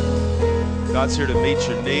 God's here to meet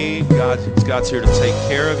your need. God's here to take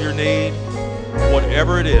care of your need.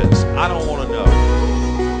 Whatever it is, I don't want to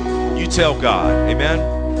know. You tell God. Amen.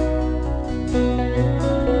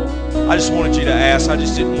 I just wanted you to ask. I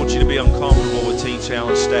just didn't want you to be uncomfortable with Teen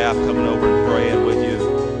Challenge staff coming over and praying with you.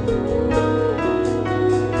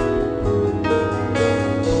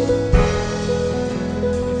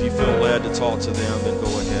 If you feel led to talk to them, then go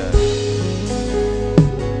ahead.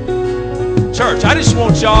 Church, I just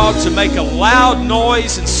want y'all to make a loud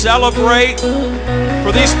noise and celebrate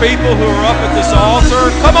for these people who are up at this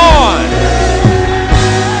altar. Come on!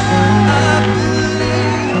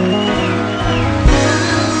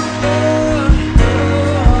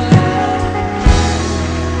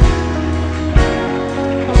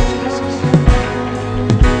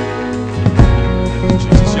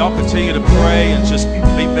 Y'all continue to pray and just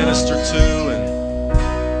be ministered to. And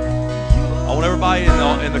I want everybody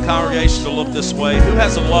in the congregation to look this way. Who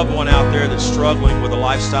has a loved one out there that's struggling with a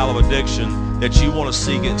lifestyle of addiction that you want to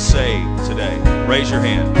see get saved today? Raise your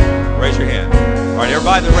hand. Raise your hand. All right,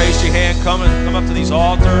 everybody that raised your hand, come up to these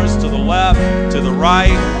altars, to the left, to the right.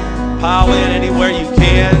 Pile in anywhere you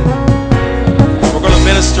can. We're going to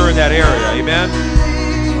minister in that area. Amen.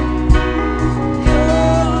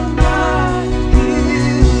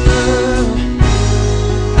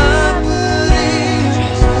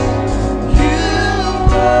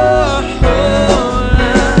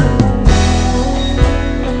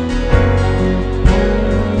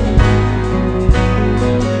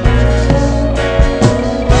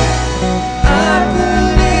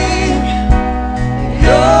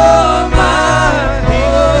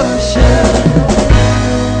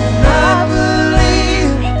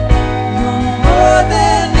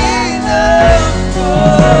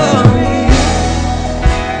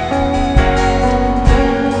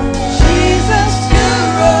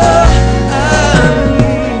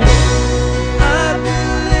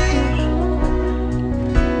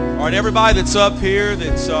 Everybody that's up here,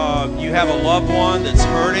 that's you have a loved one that's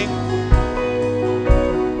hurting.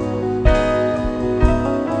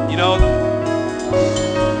 You know,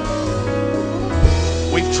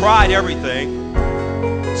 we've tried everything,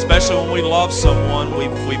 especially when we love someone.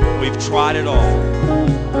 We've tried it all.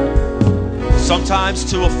 Sometimes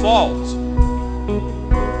to a fault.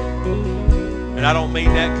 And I don't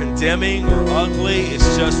mean that condemning or ugly.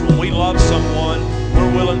 It's just when we love someone,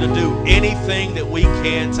 we're willing to do anything that we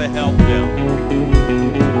can to help them.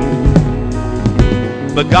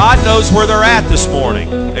 But God knows where they're at this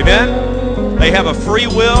morning. Amen? They have a free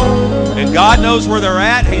will, and God knows where they're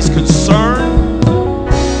at. He's concerned.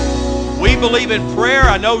 We believe in prayer.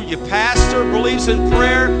 I know your pastor believes in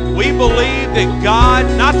prayer. We believe that God,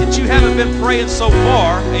 not that you haven't been praying so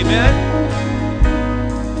far, amen?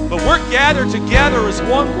 But we're gathered together as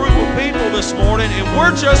one group of people this morning, and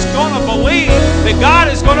we're just going to believe that God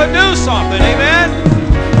is going to do something. Amen?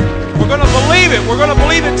 We're going to believe it. We're going to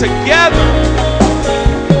believe it together.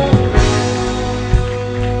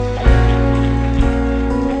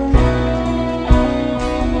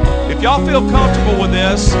 If y'all feel comfortable with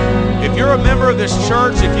this, if you're a member of this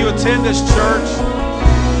church, if you attend this church,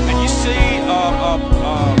 and you see a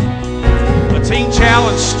Teen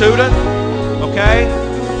Challenge student, okay?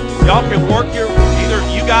 Y'all can either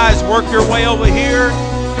you guys work your way over here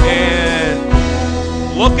and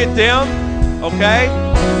look at them, okay?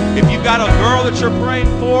 If you've got a girl that you're praying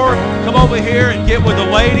for, come over here and get with the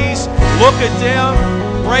ladies. Look at them,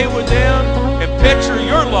 pray with them, and picture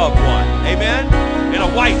your loved one, amen? In a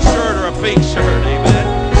white shirt or a pink shirt, amen?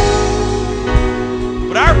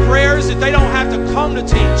 But our prayer is that they don't have to come to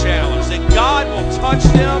Teen Challenge, that God will touch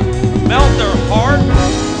them, melt their heart,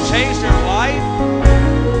 change their life.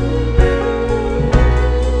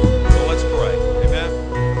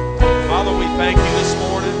 Father, we thank you this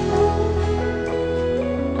morning.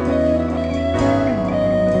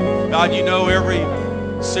 God, you know every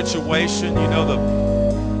situation. You know the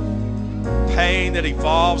pain that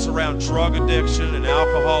evolves around drug addiction and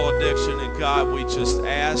alcohol addiction. And God, we just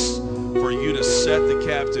ask for you to set the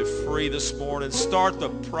captive free this morning. Start the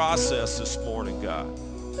process this morning, God.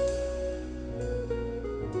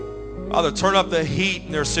 Father, turn up the heat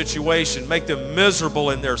in their situation. Make them miserable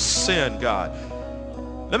in their sin, God.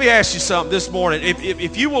 Let me ask you something this morning.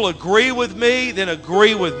 If you will agree with me, then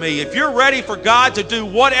agree with me. If you're ready for God to do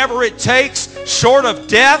whatever it takes short of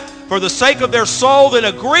death for the sake of their soul, then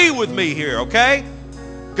agree with me here, okay?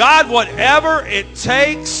 God, whatever it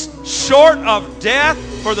takes short of death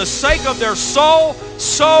for the sake of their soul,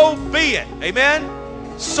 so be it. Amen?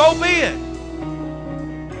 So be it.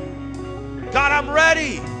 God, I'm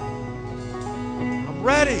ready. I'm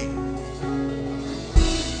ready.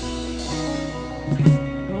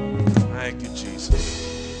 Thank you, Jesus.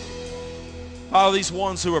 All these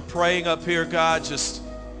ones who are praying up here, God, just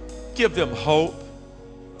give them hope.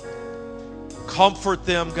 Comfort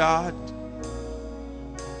them, God.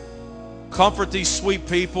 Comfort these sweet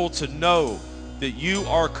people to know that you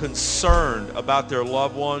are concerned about their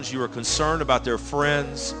loved ones. You are concerned about their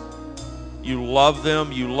friends. You love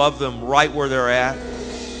them. You love them right where they're at.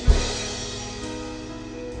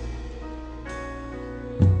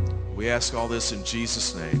 We ask all this in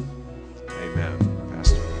Jesus' name. Amen.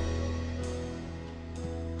 Pastor.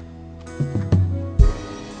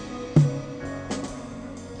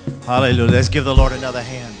 Hallelujah. Let's give the Lord another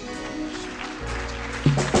hand.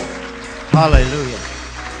 Hallelujah.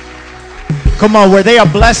 Come on, where they are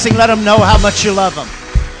blessing, let them know how much you love them.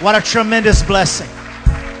 What a tremendous blessing.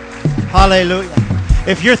 Hallelujah.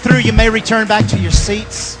 If you're through, you may return back to your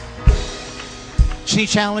seats. Teen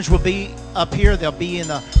Challenge will be up here. They'll be in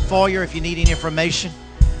the foyer if you need any information.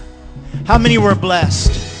 How many were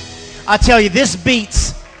blessed? I tell you, this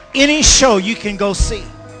beats any show you can go see.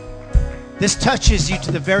 This touches you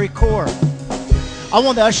to the very core. I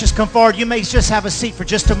want the ushers to come forward. You may just have a seat for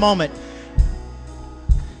just a moment.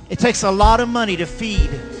 It takes a lot of money to feed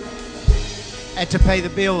and to pay the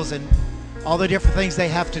bills and all the different things they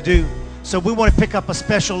have to do. So we want to pick up a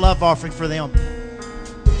special love offering for them.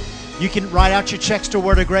 You can write out your checks to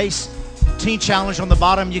Word of Grace. Teen Challenge on the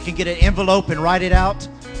bottom. You can get an envelope and write it out.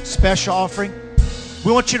 Special offering.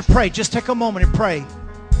 We want you to pray. Just take a moment and pray.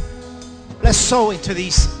 Let's sow into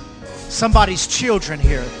these somebody's children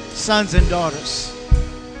here, sons and daughters.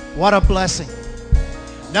 What a blessing.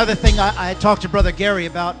 Another thing I talked to Brother Gary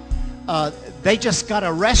about, they just got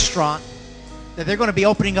a restaurant, that they're going to be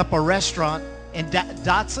opening up a restaurant in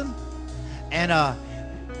Dotson. And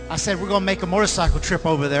I said, we're going to make a motorcycle trip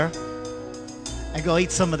over there and go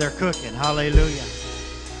eat some of their cooking. Hallelujah.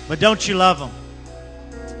 But don't you love them?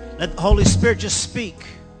 Let the Holy Spirit just speak.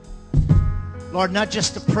 Lord, not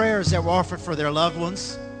just the prayers that were offered for their loved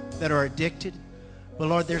ones that are addicted, but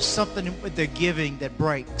Lord, there's something with their giving that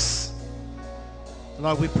breaks.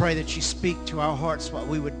 Lord, we pray that you speak to our hearts while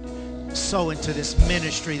we would sow into this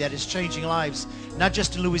ministry that is changing lives, not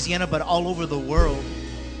just in Louisiana, but all over the world,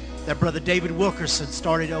 that Brother David Wilkerson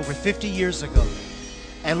started over 50 years ago.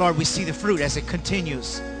 And Lord, we see the fruit as it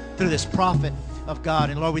continues through this prophet of God.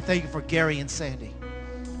 And Lord, we thank you for Gary and Sandy.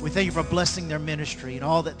 We thank you for blessing their ministry and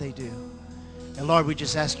all that they do. And Lord, we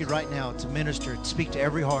just ask you right now to minister, to speak to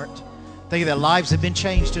every heart. Thank you that lives have been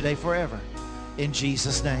changed today forever. In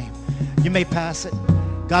Jesus' name. You may pass it.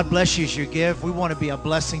 God bless you as you give. We want to be a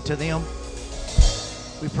blessing to them.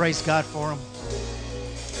 We praise God for them.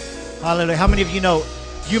 Hallelujah. How many of you know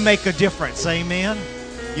you make a difference? Amen.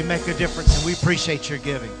 You make a difference, and we appreciate your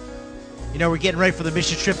giving. You know, we're getting ready for the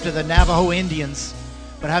mission trip to the Navajo Indians.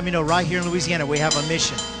 But how many know right here in Louisiana we have a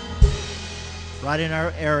mission right in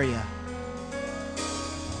our area.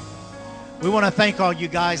 We want to thank all you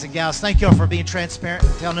guys and gals. Thank you all for being transparent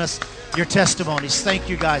and telling us your testimonies. Thank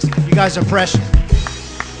you guys. You guys are precious.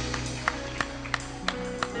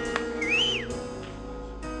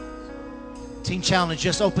 Teen Challenge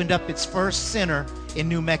just opened up its first center in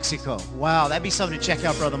New Mexico. Wow, that'd be something to check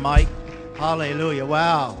out, Brother Mike. Hallelujah.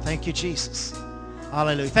 Wow. Thank you, Jesus.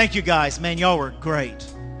 Hallelujah. Thank you guys. Man, y'all were great.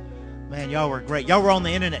 Man, y'all were great. Y'all were on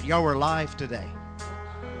the internet. Y'all were live today.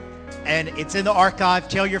 And it's in the archive.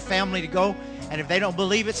 Tell your family to go. And if they don't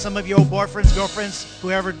believe it, some of your old boyfriends, girlfriends,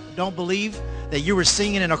 whoever don't believe that you were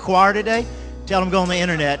singing in a choir today, tell them go on the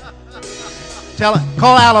internet. Tell them,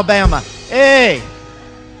 call Alabama. Hey,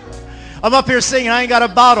 I'm up here singing. I ain't got a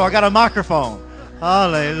bottle. I got a microphone.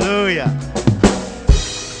 Hallelujah.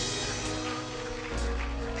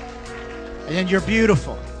 And you're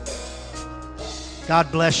beautiful.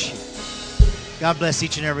 God bless you. God bless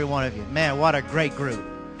each and every one of you. Man, what a great group.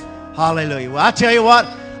 Hallelujah. Well, I tell you what,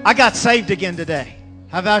 I got saved again today.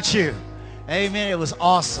 How about you? Amen. It was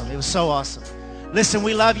awesome. It was so awesome. Listen,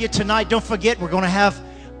 we love you tonight. Don't forget, we're going to have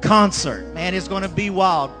concert. Man, it's going to be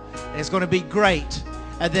wild. It's going to be great.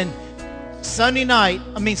 And then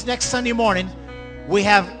next Sunday morning, we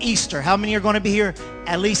have Easter. How many are going to be here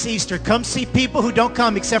at least Easter? Come see people who don't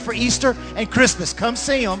come except for Easter and Christmas. Come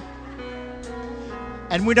see them.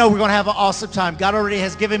 And we know we're going to have an awesome time. God already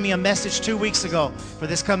has given me a message 2 weeks ago for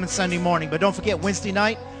this coming Sunday morning. But don't forget, Wednesday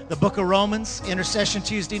night, the book of Romans, Intercession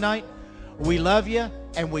Tuesday night. We love you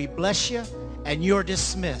and we bless you, and you're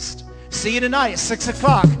dismissed. See you tonight at 6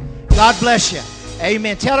 o'clock. God bless you.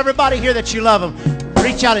 Amen. Tell everybody here that you love them.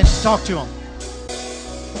 Reach out and talk to them.